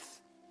with?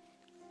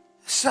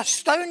 It's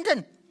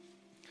astounding.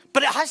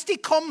 But it has to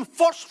come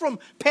first from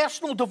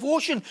personal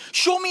devotion.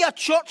 Show me a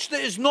church that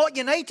is not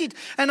united,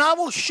 and I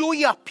will show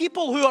you a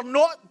people who are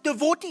not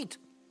devoted.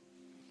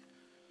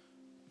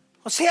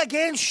 I'll say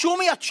again, show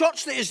me a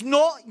church that is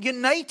not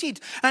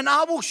united, and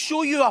I will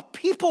show you a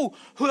people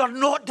who are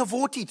not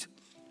devoted,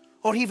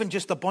 or even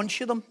just a bunch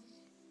of them.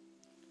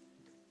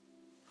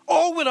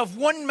 All were of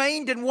one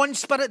mind and one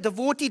spirit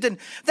devoted, and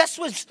this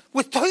was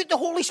without the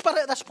Holy Spirit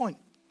at this point.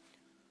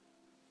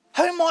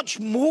 How much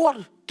more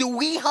do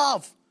we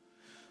have?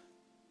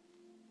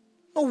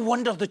 No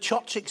wonder the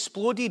church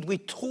exploded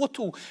with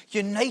total,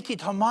 united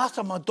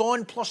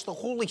Harmathamadon plus the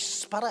Holy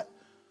Spirit.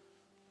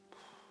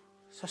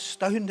 It's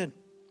astounding.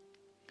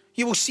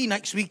 You will see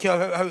next week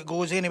how it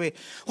goes anyway.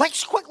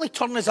 Let's quickly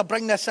turn as I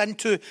bring this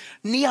into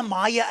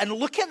Nehemiah and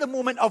look at the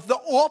moment of the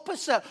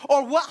opposite,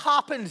 or what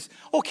happens.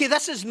 Okay,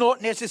 this is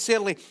not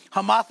necessarily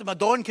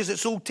Harmathamadon because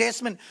it's Old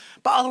Testament,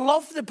 but I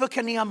love the book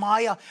of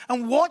Nehemiah,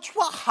 and watch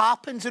what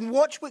happens and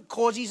watch what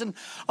causes. And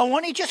I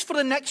want to just for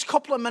the next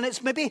couple of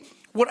minutes, maybe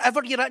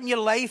wherever you're at in your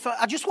life,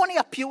 I just want to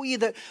appeal to you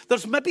that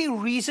there's maybe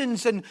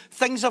reasons and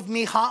things have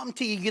may happen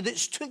to you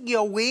that's took you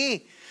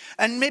away.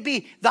 And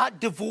maybe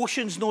that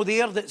devotion's no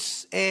there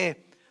that's that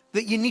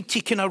you need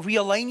to kind of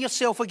realign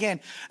yourself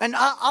again. And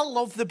I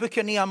love the book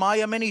of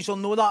Nehemiah. Many will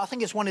know that. I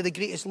think it's one of the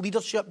greatest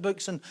leadership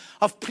books, and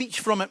I've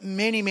preached from it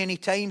many, many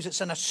times.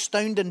 It's an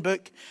astounding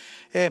book.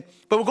 But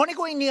we're going to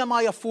go in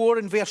Nehemiah 4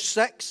 and verse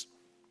 6.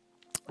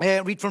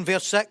 Read from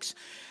verse 6.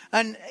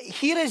 And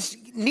here is,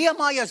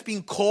 Nehemiah has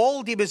been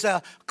called. He was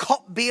a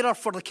cupbearer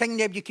for the king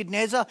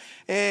Nebuchadnezzar,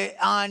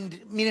 and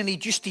meaning he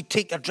just to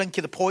take a drink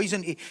of the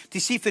poison to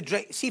see if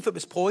it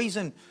was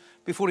poison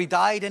before he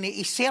died. And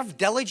he served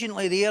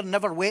diligently there,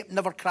 never wept,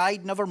 never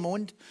cried, never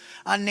moaned.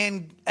 And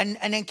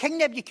then King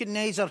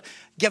Nebuchadnezzar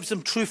gives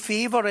him true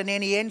favour, and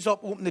then he ends up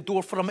opening the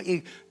door for him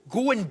to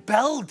go and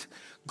build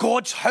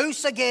God's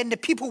house again. The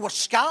people were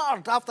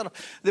scattered after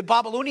the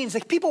Babylonians.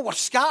 The people were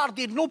scattered.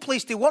 They had no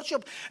place to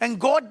worship. And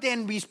God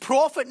then, his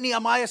prophet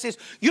Nehemiah says,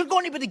 you're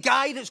going to be the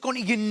guy that's going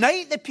to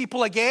unite the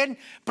people again,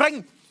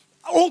 bring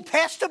Old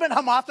Testament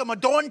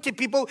Harmathamadon to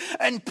people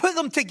and put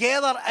them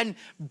together and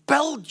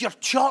build your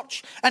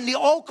church. And they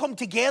all come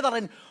together.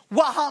 And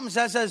what happens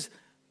is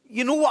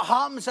you know what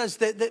happens is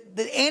that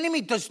the enemy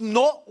does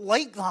not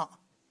like that.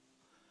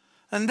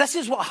 And this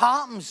is what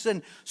happens.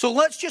 And so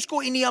let's just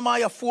go to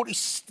Nehemiah 40,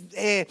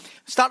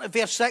 start at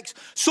verse 6.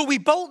 So we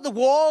built the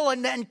wall,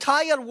 and the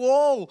entire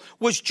wall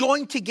was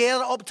joined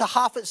together up to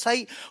half its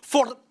height.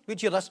 For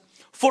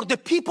the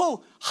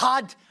people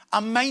had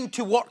a mind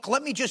to work.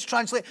 Let me just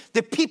translate.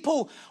 The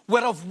people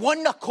were of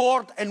one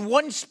accord and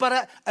one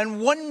spirit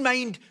and one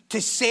mind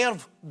to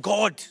serve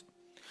God.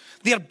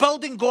 They're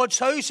building God's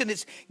house, and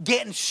it's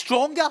getting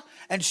stronger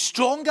and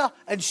stronger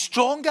and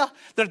stronger.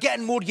 They're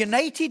getting more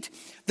united.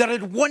 They're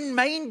in one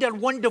mind, they're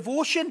one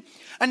devotion.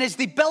 And as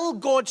they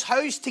build God's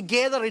house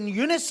together in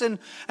unison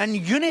and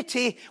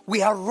unity,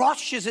 we are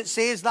rush, as it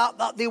says,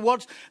 that the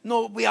words.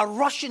 No, we are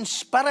rush in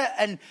spirit,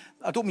 and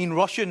I don't mean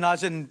Russian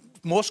as in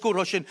Moscow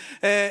Russian,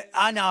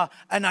 and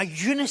a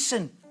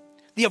unison.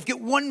 They have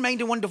got one mind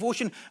and one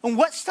devotion. And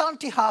what's starting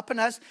to happen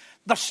is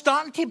they're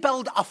starting to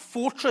build a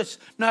fortress.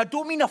 Now, I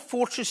don't mean a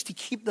fortress to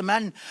keep them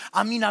in.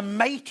 I mean a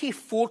mighty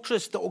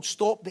fortress that will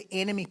stop the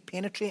enemy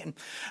penetrating.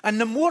 And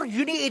the more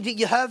unity that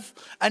you have,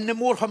 and the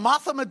more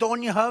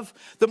Hamathamadan you have,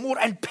 the more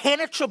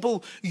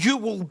impenetrable you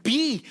will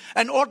be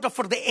in order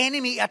for the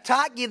enemy to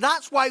attack you.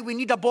 That's why we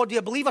need a body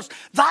of believers.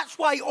 That's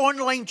why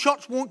online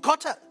church won't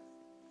cut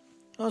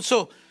it.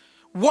 So,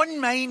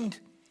 one mind,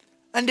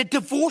 and the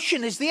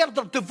devotion is there.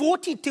 They're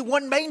devoted to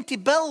one mind to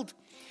build.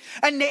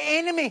 And the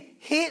enemy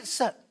hates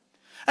it.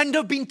 And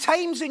there have been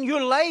times in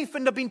your life,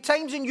 and there have been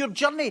times in your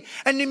journey,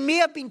 and there may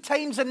have been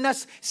times in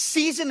this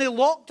season of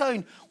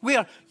lockdown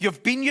where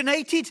you've been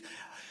united,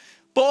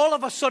 but all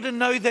of a sudden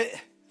now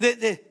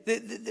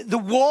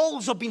the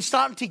walls have been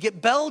starting to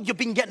get built. You've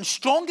been getting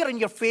stronger in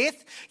your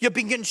faith. You've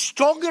been getting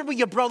stronger with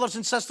your brothers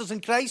and sisters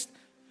in Christ.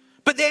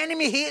 But the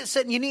enemy hates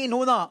it, and you need to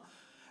know that.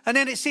 And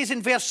then it says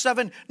in verse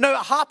 7, now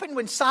it happened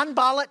when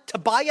Sanballat,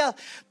 Tobiah,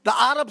 the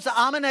Arabs, the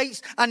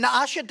Ammonites, and the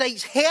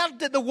Ashdodites heard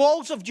that the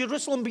walls of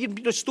Jerusalem had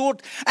been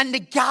restored and the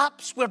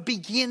gaps were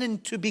beginning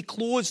to be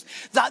closed,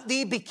 that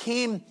they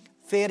became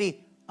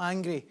very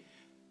angry.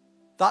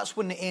 That's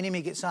when the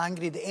enemy gets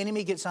angry. The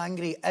enemy gets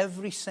angry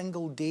every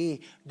single day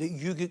that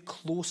you get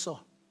closer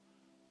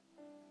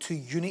to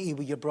unity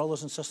with your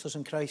brothers and sisters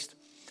in Christ.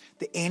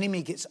 The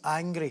enemy gets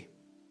angry.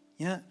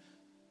 Yeah.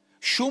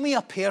 Show me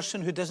a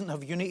person who doesn't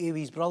have unity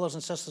with his brothers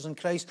and sisters in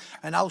Christ,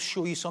 and I'll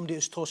show you somebody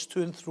who's tossed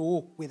to and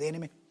fro with the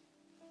enemy,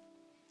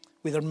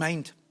 with their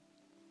mind.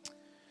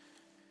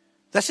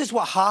 This is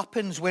what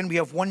happens when we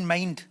have one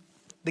mind.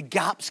 The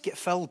gaps get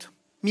filled,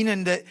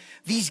 meaning that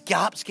these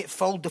gaps get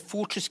filled. The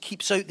fortress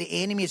keeps out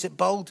the enemy as it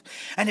builds,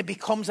 and it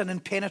becomes an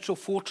impenetrable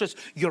fortress.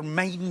 Your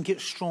mind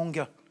gets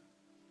stronger.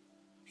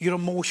 Your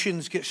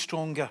emotions get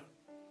stronger.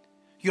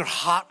 Your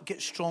heart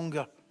gets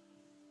stronger.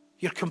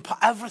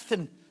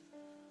 Everything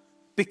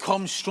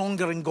becomes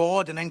stronger in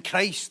God and in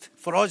Christ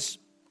for us.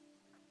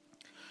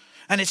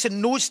 And it's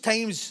in those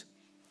times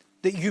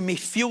that you may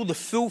feel the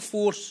full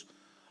force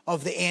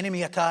of the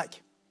enemy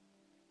attack.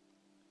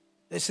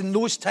 It's in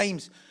those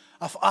times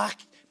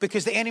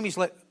because the enemy's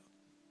like,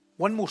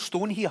 one more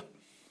stone here,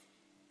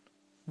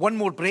 one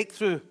more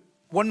breakthrough,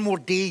 one more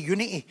day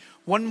unity,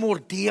 one more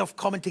day of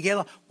coming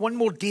together, one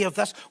more day of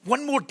this,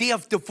 one more day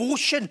of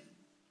devotion.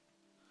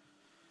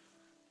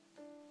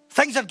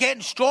 Things are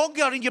getting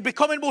stronger and you're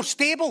becoming more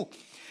stable.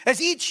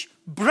 As each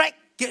brick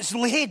gets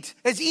laid,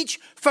 as each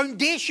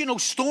foundational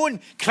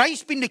stone,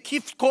 Christ being the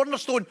chief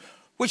cornerstone,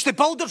 which the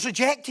builders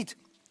rejected.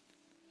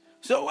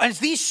 So as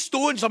these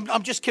stones,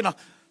 I'm just kind of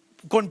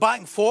going back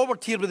and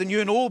forward here with the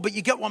new and old, but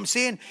you get what I'm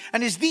saying.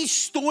 And as these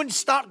stones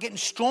start getting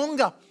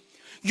stronger,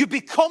 you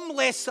become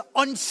less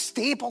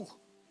unstable.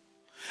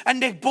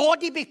 And the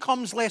body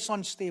becomes less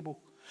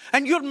unstable.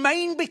 And your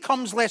mind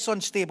becomes less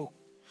unstable.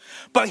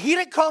 But here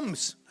it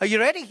comes. Are you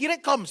ready? Here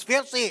it comes.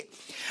 Verse 8.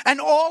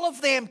 And all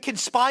of them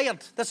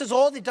conspired. This is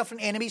all the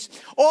different enemies.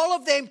 All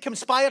of them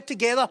conspired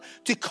together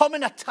to come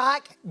and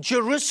attack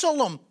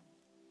Jerusalem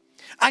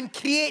and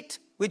create,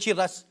 would you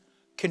listen,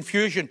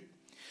 confusion.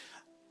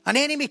 An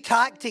enemy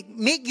tactic.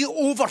 Make you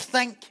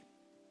overthink.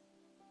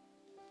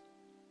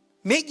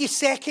 Make you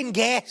second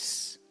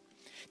guess.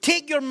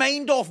 Take your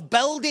mind off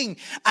building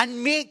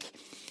and make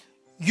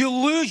you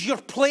lose your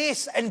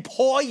place and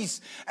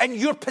poise and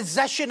your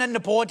position in the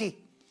body.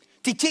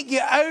 To take you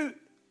out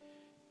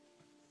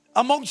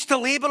amongst the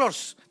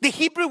labourers. The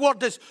Hebrew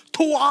word is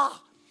toah.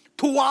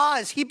 Toah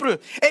is Hebrew.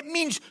 It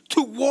means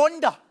to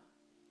wander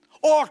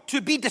or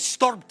to be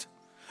disturbed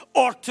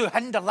or to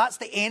hinder. That's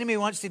the enemy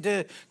wants to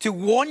do. To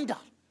wander.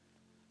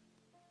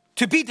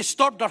 To be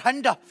disturbed or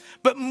hinder.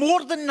 But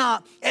more than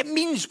that, it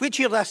means, which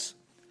hear this.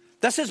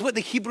 This is what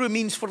the Hebrew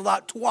means for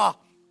that toah.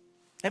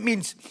 It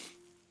means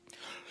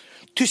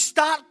to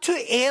start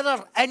to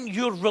err in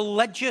your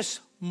religious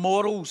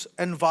morals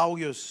and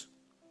values.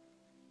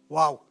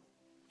 Wow.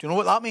 Do you know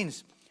what that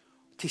means?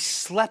 To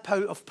slip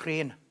out of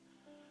praying.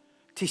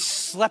 To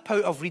slip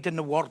out of reading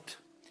the word.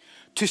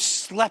 To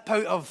slip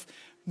out of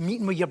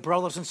meeting with your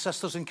brothers and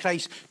sisters in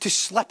Christ. To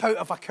slip out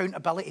of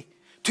accountability.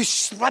 To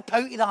slip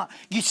out of that.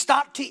 You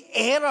start to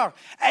err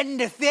in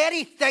the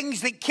very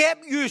things that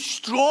kept you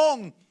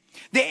strong.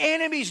 The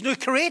enemy's now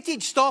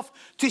created stuff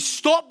to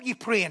stop you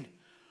praying.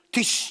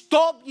 To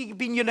stop you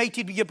being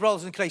united with your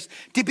brothers in Christ,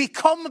 to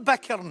become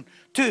bickering,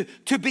 to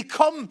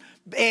become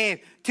bitter,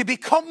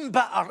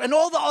 and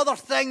all the other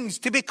things,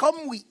 to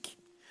become weak.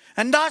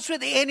 And that's what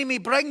the enemy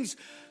brings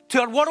to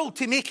our world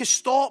to make us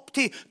stop,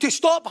 to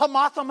stop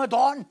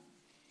Hamathamadan,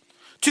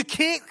 to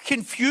create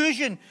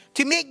confusion,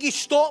 to make you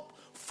stop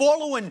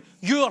following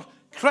your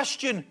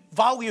Christian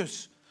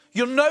values.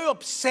 You're now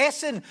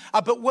obsessing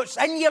about what's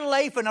in your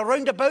life and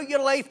around about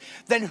your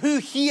life than who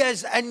he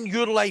is in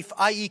your life,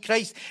 i.e.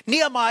 Christ.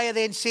 Nehemiah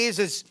then says,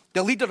 as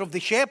the leader of the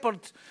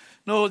shepherd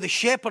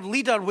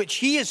leader, which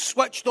he is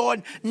switched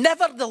on,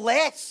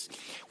 nevertheless,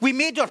 we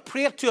made our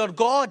prayer to our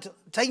God,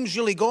 time's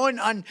really gone,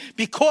 and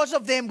because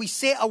of them we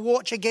set a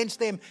watch against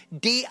them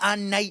day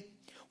and night.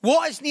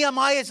 What is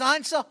Nehemiah's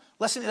answer?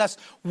 Listen to this.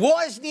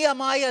 What is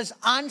Nehemiah's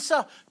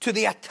answer to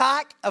the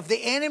attack of the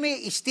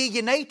enemy? To stay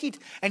united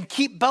and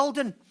keep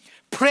building.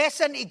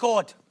 Press into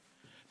God.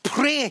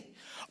 Pray.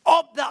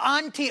 Up the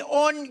ante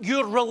on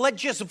your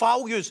religious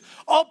values.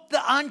 Up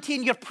the ante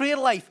in your prayer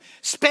life.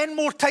 Spend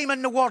more time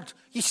in the Word.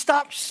 You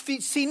start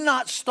seeing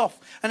that stuff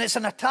and it's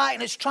an attack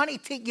and it's trying to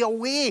take you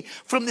away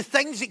from the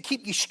things that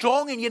keep you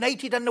strong and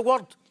united in the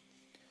Word.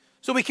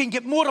 So we can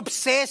get more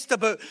obsessed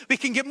about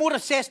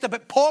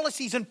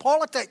policies and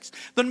politics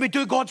than we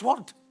do God's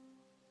Word.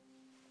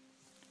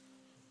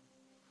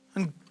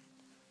 And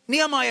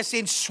Nehemiah is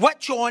saying,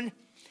 switch on,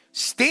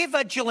 stay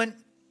vigilant,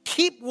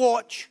 keep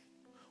watch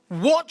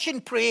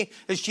and pray,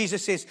 as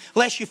Jesus says,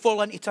 lest you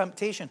fall into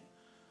temptation.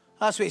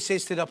 That's what he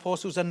says to the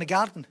apostles in the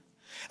garden.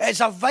 It's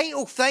a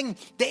vital thing.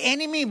 The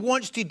enemy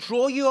wants to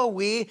draw you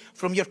away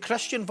from your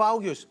Christian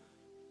values.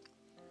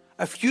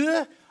 If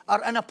you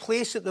are in a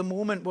place at the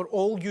moment where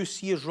all you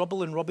see is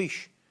rubble and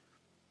rubbish,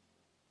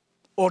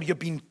 or you've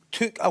been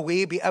took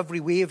away by every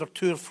wave or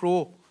to or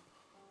fro,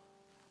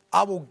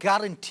 I will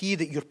guarantee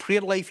that your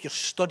prayer life, your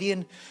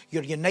studying,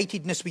 your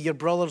unitedness with your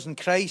brothers in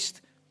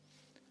Christ,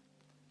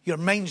 your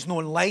mind's not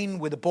in line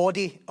with the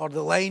body or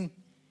the line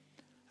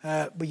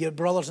with your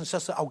brothers and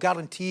sisters, I'll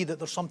guarantee that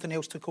there's something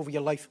else took over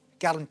your life.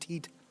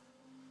 Guaranteed.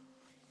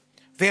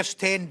 Verse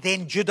 10,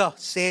 then Judah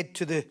said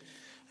to the...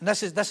 And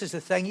this is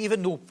the thing,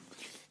 even though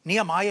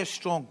Nehemiah is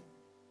strong,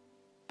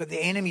 but the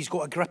enemy's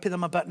got a grip of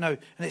them a bit now.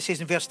 And it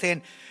says in verse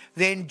 10,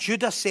 then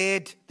Judah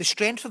said, the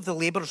strength of the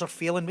labourers are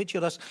failing. Read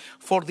you this.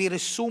 For there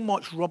is so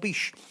much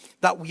rubbish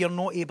that we are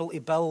not able to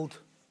build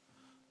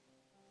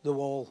the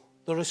wall.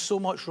 There is so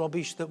much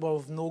rubbish that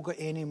we've not got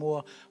any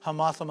more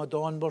Hamath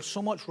Hamadon. There's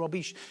so much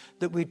rubbish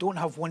that we don't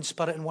have one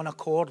spirit and one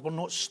accord. We're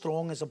not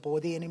strong as a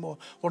body anymore.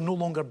 We're no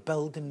longer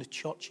building the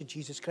church of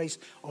Jesus Christ,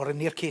 or in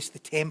their case, the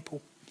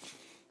temple.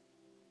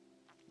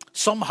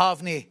 Some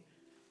haven't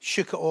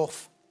shook it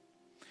off.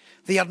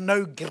 They are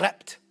now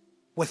gripped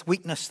with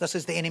weakness. This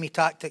is the enemy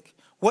tactic.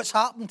 What's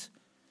happened?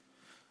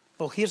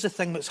 Well, here's the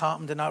thing that's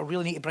happened, and I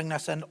really need to bring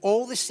this in.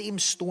 All the same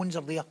stones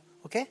are there,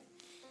 okay?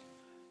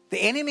 The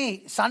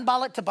enemy,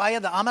 Sanballat, Tobiah,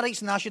 the Amorites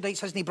and the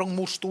Ashdodites, hasn't brought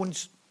more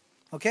stones.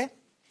 Okay?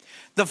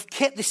 They've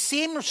kept the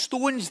same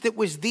stones that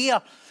was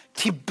there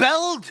to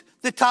build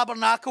the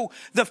tabernacle.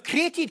 They've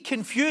created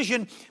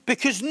confusion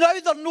because now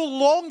they're no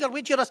longer,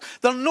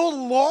 they're no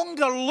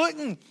longer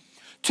looking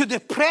to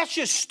the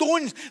precious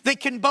stones that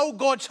can build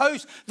God's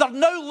house. They're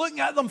now looking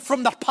at them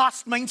from their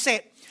past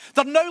mindset.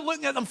 They're now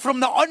looking at them from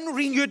the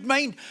unrenewed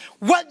mind.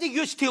 What they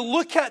used to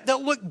look at that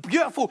looked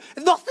beautiful,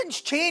 nothing's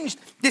changed.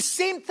 The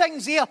same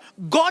thing's there.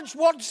 God's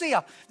word's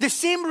there. The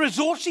same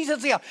resources are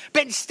there.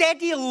 But instead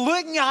of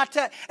looking at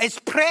it as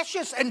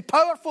precious and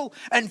powerful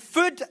and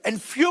food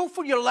and fuel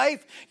for your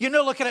life, you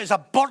now look at it as a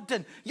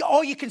burden.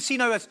 All you can see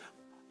now is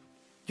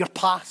your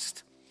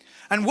past.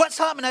 And what's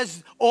happening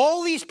is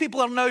all these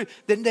people are now,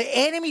 the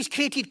enemy's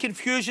created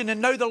confusion,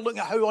 and now they're looking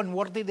at how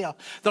unworthy they are.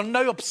 They're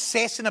now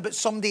obsessing about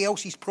somebody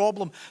else's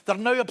problem. They're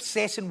now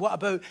obsessing what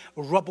about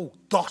rubble,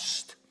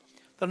 dust.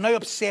 They're now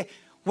obsessed.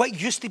 What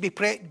used to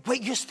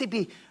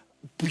be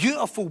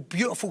beautiful,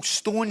 beautiful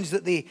stones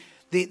that they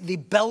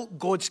built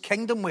God's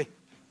kingdom with,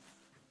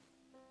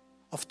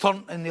 have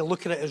turned and they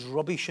look at it as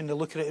rubbish and they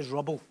look at it as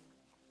rubble.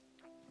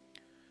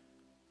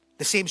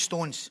 The same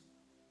stones.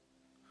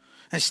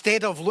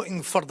 Instead of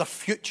looking for their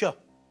future,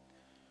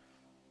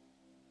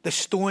 the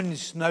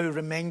stones now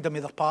remind them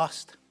of their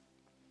past.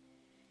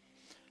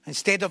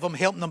 Instead of them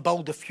helping them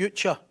build the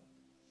future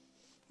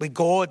with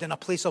God in a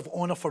place of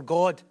honour for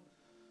God,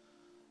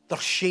 their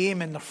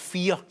shame and their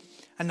fear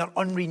and their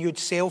unrenewed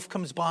self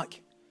comes back,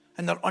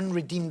 and their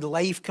unredeemed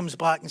life comes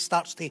back and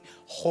starts to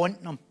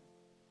haunt them.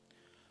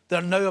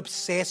 They're now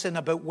obsessing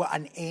about what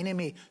an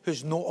enemy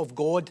who's not of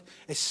God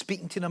is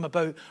speaking to them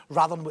about,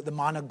 rather than what the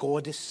man of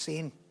God is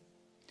saying.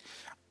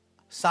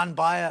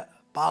 Sanballat,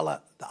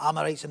 the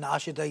Amorites and the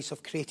Ashdodites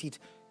have created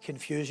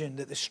confusion,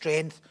 that the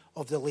strength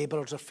of the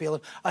labourers are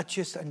failing.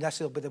 And this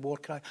will be the war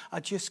cry, I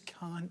just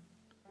can't.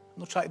 I'm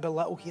not trying to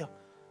belittle here.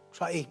 I'm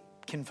trying to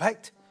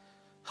convict.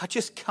 I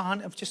just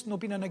can't. I've just not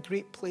been in a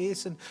great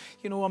place, and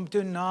I'm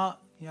doing that.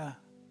 Yeah,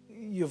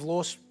 you've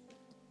lost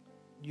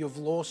your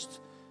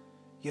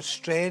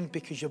strength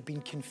because you've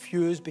been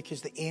confused,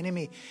 because the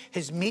enemy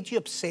has made you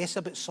obsess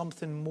about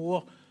something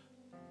more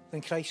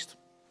than Christ.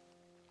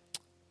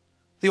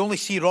 They only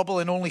see rubble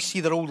and only see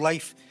their old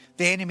life.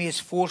 The enemy has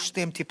forced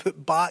them to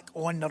put back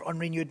on their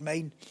unrenewed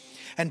mind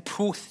and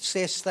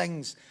process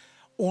things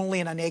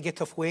only in a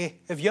negative way.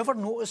 Have you ever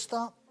noticed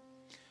that?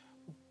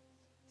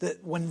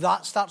 that when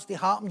that starts to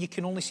happen, you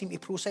can only seem to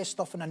process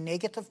stuff in a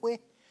negative way,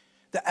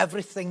 that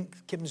everything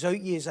comes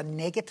out you as a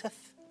negative,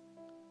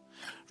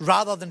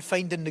 rather than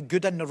finding the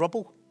good in the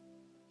rubble.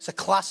 It's a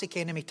classic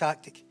enemy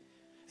tactic.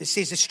 It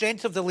says the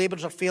strength of the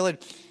labourers are failing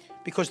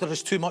because there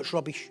is too much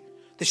rubbish.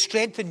 The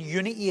strength in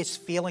unity is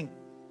failing.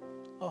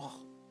 Oh,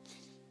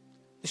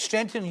 the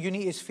strength in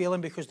unity is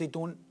failing because they're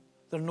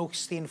not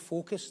staying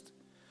focused.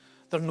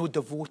 They're not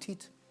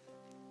devoted.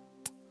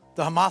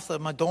 The Hamatha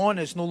Madon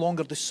is no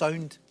longer the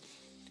sound,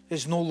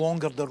 is no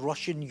longer the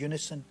rushing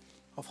unison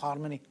of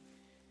harmony.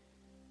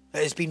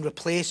 It has been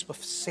replaced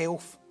with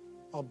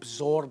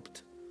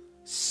self-absorbed,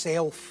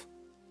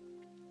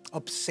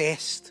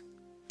 self-obsessed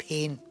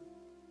pain.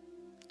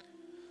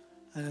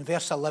 And in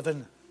verse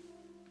 11,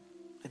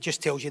 it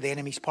just tells you the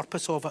enemy's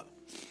purpose of it.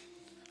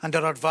 And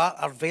our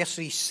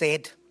adversary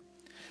said,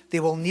 they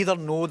will neither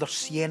know nor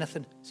see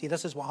anything. See,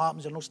 this is what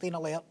happens. They're not staying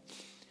alert.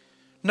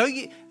 Now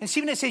and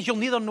see when it says you'll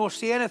neither know nor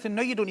see anything,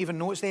 now you don't even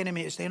know it's the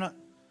enemy that's doing it.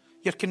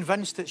 You're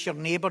convinced it's your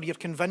neighbour. You're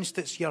convinced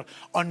it's your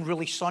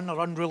unruly son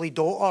or unruly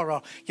daughter,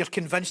 or you're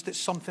convinced it's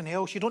something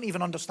else. You don't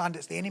even understand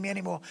it's the enemy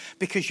anymore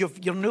because you've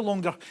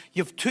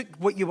took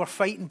what you were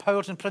fighting,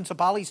 powers and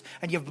principalities,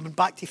 and you've been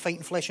back to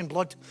fighting flesh and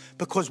blood.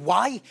 Because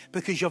why?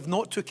 Because you've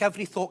not took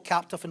every thought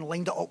captive and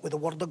lined it up with the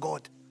word of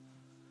God.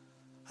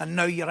 And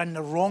now you're in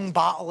the wrong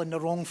battle, in the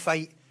wrong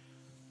fight.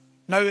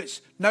 Now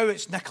it's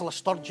Nicola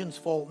Sturgeon's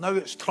fault. Now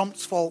it's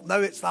Trump's fault. Now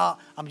it's that.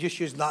 I'm just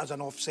using that as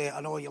an offset.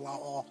 I know you're like,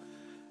 oh,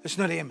 it's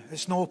not him.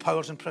 It's no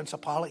powers and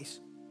principalities.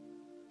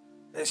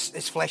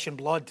 It's flesh and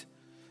blood.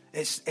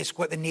 It's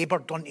what the neighbour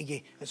done to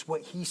you. It's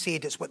what he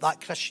said. It's what that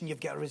Christian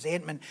you've got a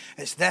resentment.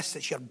 It's this.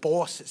 It's your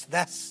boss. It's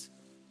this.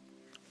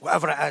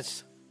 Whatever it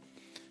is.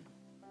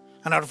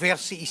 And our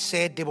verse, he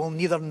said, they will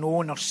neither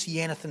know nor see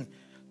anything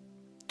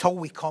till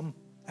we come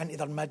into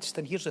their midst.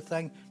 And here's the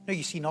thing. Now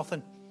you see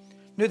nothing.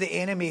 Now the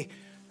enemy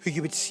who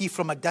you would see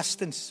from a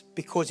distance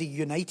because of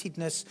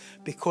unitedness,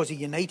 because of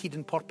united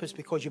in purpose,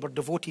 because you were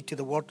devoted to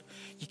the word.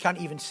 You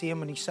can't even see him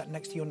when he's sitting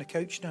next to you on the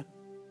couch now.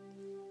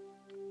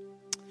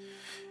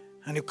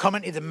 And he'll come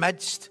into the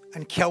midst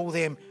and kill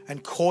them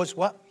and cause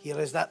what?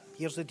 Here's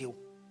the deal.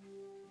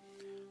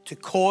 To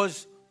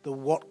cause the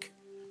work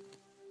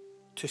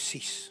to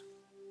cease.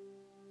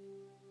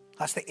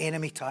 That's the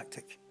enemy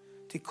tactic.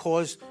 To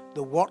cause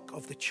the work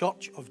of the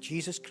church of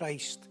Jesus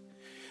Christ,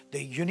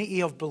 the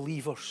unity of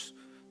believers,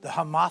 the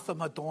Hamatha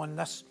Madon,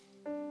 this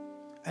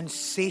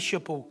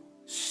insatiable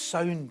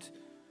sound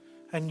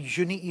and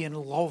unity and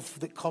love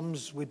that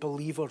comes with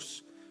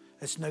believers,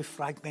 is now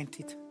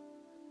fragmented.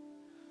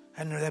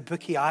 And in the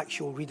book of Acts,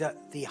 you'll read it,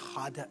 they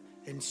had it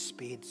in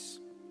spades.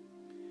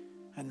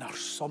 And there's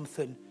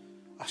something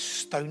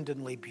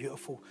astoundingly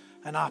beautiful.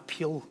 And I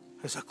appeal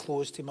as I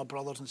close to my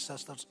brothers and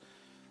sisters,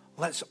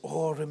 let's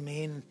all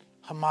remain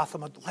Hamatha.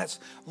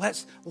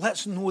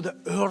 Let's know that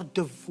our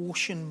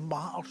devotion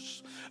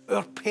matters.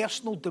 Our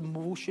personal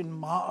devotion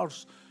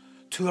matters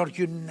to our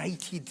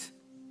united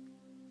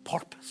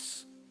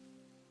purpose.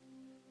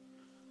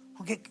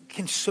 Don't get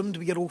consumed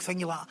with your old thing.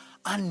 You're like,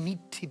 I need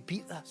to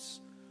beat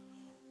this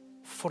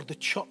for the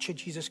church of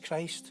Jesus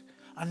Christ.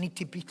 I need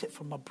to beat it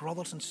for my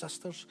brothers and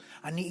sisters.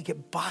 I need to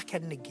get back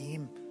in the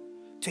game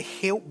to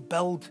help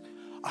build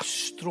a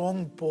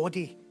strong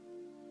body.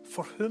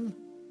 For whom?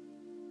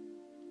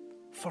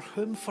 For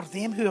whom? For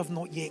them who have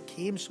not yet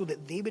came, so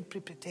that they would be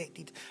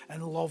protected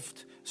and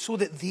loved, so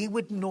that they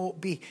would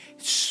not be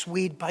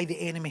swayed by the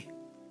enemy.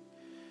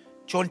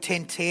 John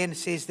 10:10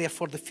 says,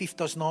 therefore the thief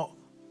does not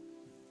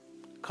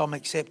come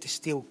except to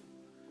steal,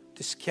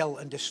 to kill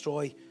and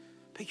destroy.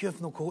 But you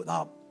have not got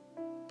that,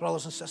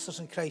 brothers and sisters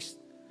in Christ,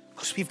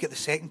 because we've got the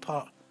second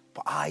part.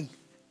 But I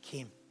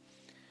came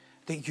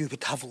that you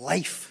would have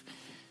life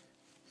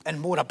and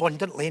more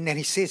abundantly. And then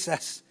he says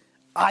this,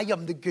 I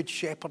am the good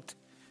shepherd.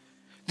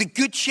 The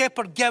good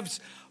shepherd gives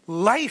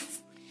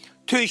life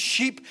to his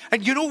sheep.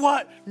 And you know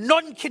what?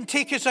 None can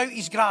take us out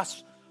his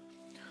grasp.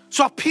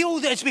 So I appeal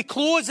that as we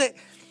close it,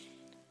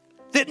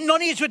 that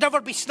none of us would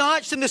ever be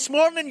snatched. And this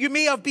morning you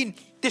may have been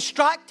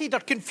distracted or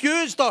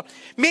confused, or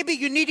maybe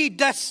you needed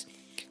this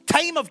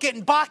time of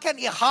getting back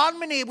into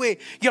harmony with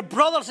your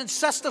brothers and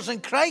sisters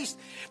in Christ.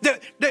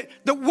 That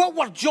what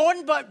we're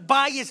joined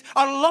by is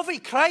our love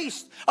of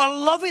Christ, our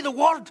love of the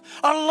Word,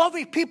 our love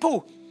of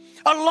people,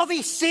 our love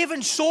of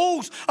saving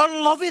souls,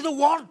 our love of the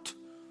Word.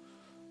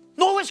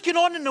 Not what's going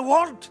on in the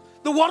world,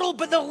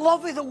 but the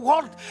love of the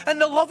Word and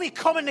the love of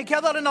coming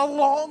together and a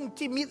long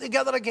to meet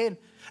together again.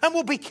 And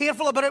we'll be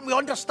careful about it. We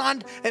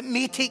understand it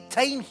may take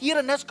time here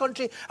in this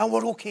country, and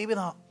we're okay with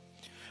that.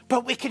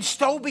 But we can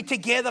still be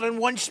together in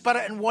one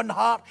spirit and one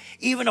heart,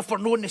 even if we're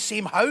not in the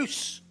same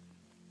house.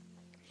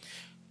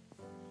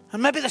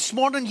 And maybe this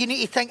morning you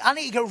need to think, I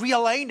need to get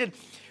realigned. And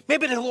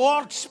maybe the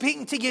Lord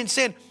speaking to you and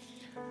saying,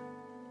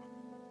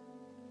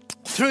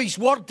 through his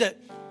word, that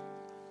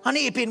I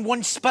need to be in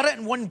one spirit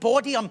and one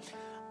body.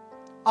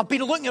 I've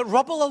been looking at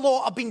rubble a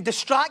lot. I've been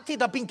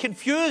distracted. I've been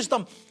confused.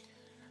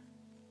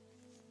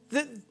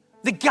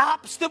 The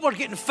gaps that were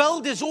getting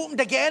filled is opened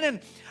again, and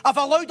I've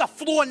allowed a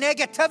flow of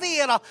negativity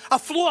or a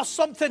flow of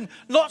something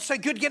not so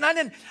good getting in,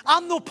 and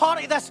I'm no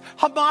part of this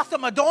Hamatha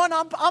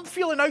Madon. I'm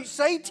feeling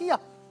outside here.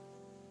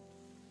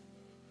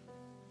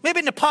 Maybe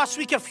in the past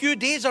week or few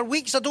days or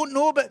weeks, I don't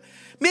know, but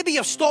maybe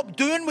you've stopped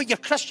doing what your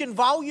Christian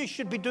values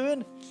should be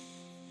doing.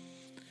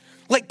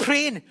 Like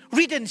praying,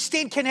 reading,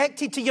 staying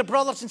connected to your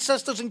brothers and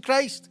sisters in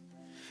Christ.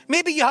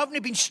 Maybe you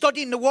haven't been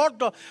studying the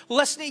Word or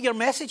listening to your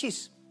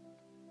messages.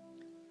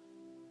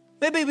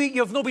 Maybe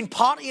you've not been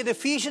part of the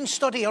Ephesians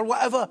study or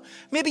whatever.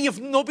 Maybe you've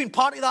not been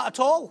part of that at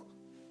all.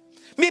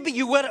 Maybe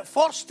you were at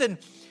first,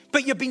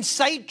 but you've been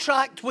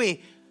sidetracked with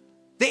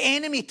the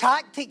enemy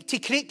tactic to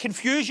create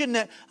confusion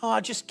that, I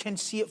just can't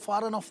see it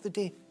far enough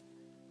today.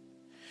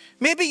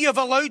 Maybe you've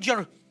allowed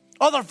your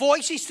other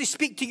voices to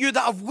speak to you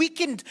that have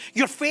weakened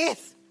your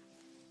faith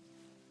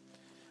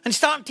and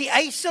starting to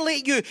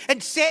isolate you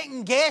and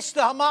second guess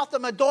the Hamatha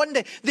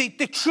Madon,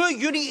 the true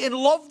unity and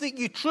love that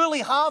you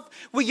truly have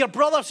with your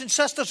brothers and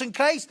sisters in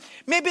Christ.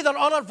 Maybe there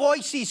are other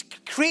voices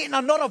creating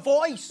another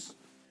voice.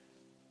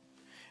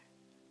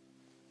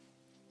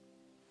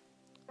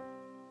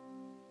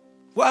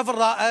 Whatever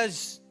that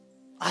is,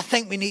 I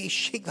think we need to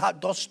shake that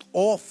dust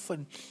off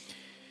and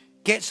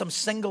get some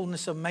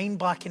singleness of mind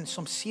back and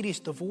some serious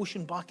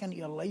devotion back into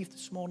your life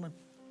this morning.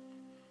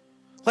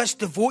 Let's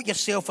devote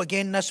yourself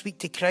again this week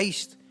to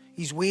Christ,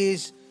 His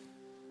ways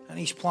and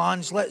His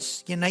plans.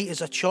 Let's unite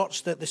as a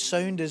church that the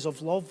sound is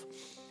of love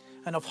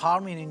and of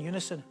harmony and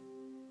unison.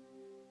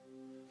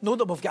 Know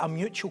that we've got a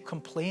mutual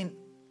complaint,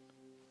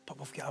 but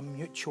we've got a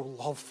mutual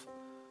love.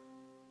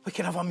 We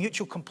can have a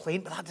mutual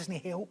complaint, but that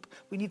doesn't help.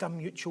 We need a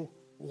mutual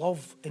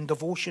love and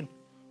devotion.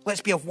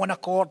 Let's be of one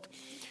accord.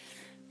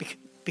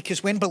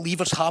 Because when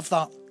believers have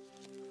that,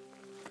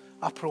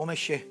 I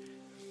promise you,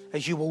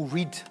 as you will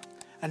read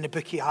in the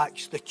book of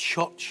Acts, the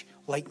church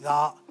like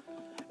that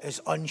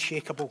is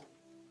unshakable.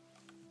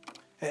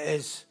 It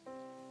is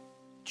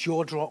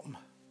jaw-dropping.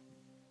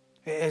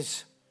 It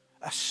is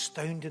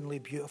astoundingly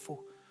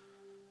beautiful.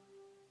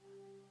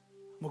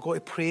 We're going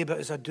to pray, but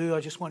as I do,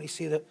 I just want to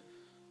say that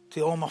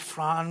to all my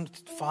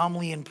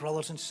family and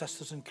brothers and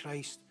sisters in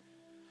Christ,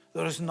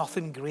 there is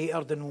nothing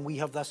greater than when we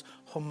have this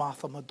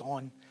Hamatha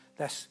Madon,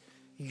 this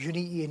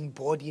unity in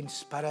body and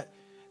spirit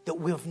that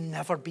we've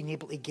never been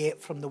able to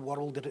get from the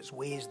world or its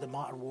ways, no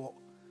matter what.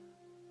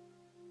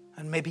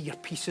 And maybe your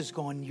peace is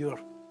gone,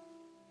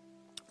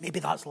 maybe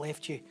that's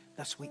left you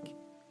this week.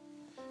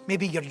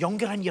 Maybe you're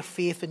younger in your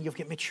faith and you've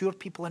got mature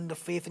people in their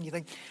faith and you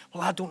think,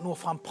 well, I don't know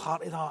if I'm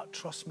part of that.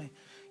 Trust me,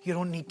 you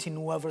don't need to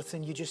know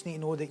everything. You just need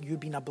to know that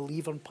you've been a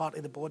believer and part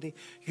of the body.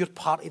 You're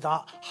part of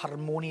that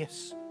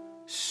harmonious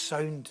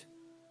sound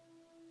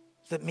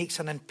that makes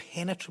an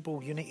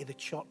impenetrable unity of the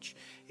church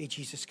of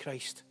Jesus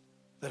Christ.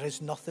 There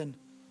is nothing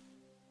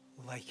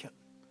like it.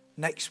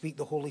 Next week,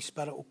 the Holy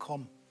Spirit will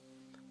come.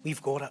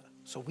 We've got it.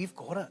 So we've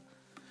got it.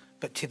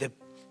 But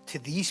to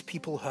these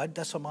people who had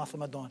this Hamatha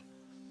Madon,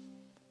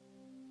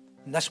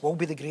 and this will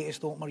be the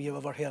greatest opener you've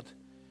ever heard,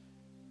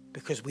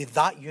 because with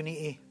that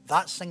unity,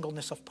 that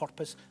singleness of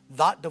purpose,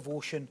 that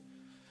devotion,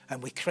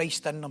 and with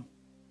Christ in them,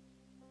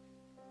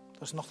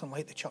 there's nothing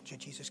like the Church of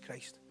Jesus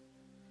Christ.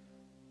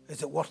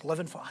 Is it worth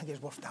living for? I think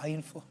it's worth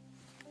dying for.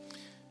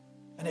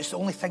 And it's the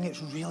only thing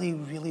that's really,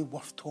 really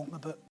worth talking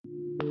about.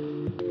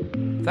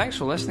 Thanks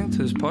for listening to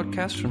this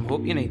podcast from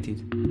Hope United.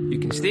 You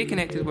can stay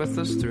connected with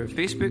us through our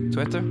Facebook,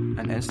 Twitter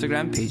and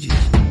Instagram pages.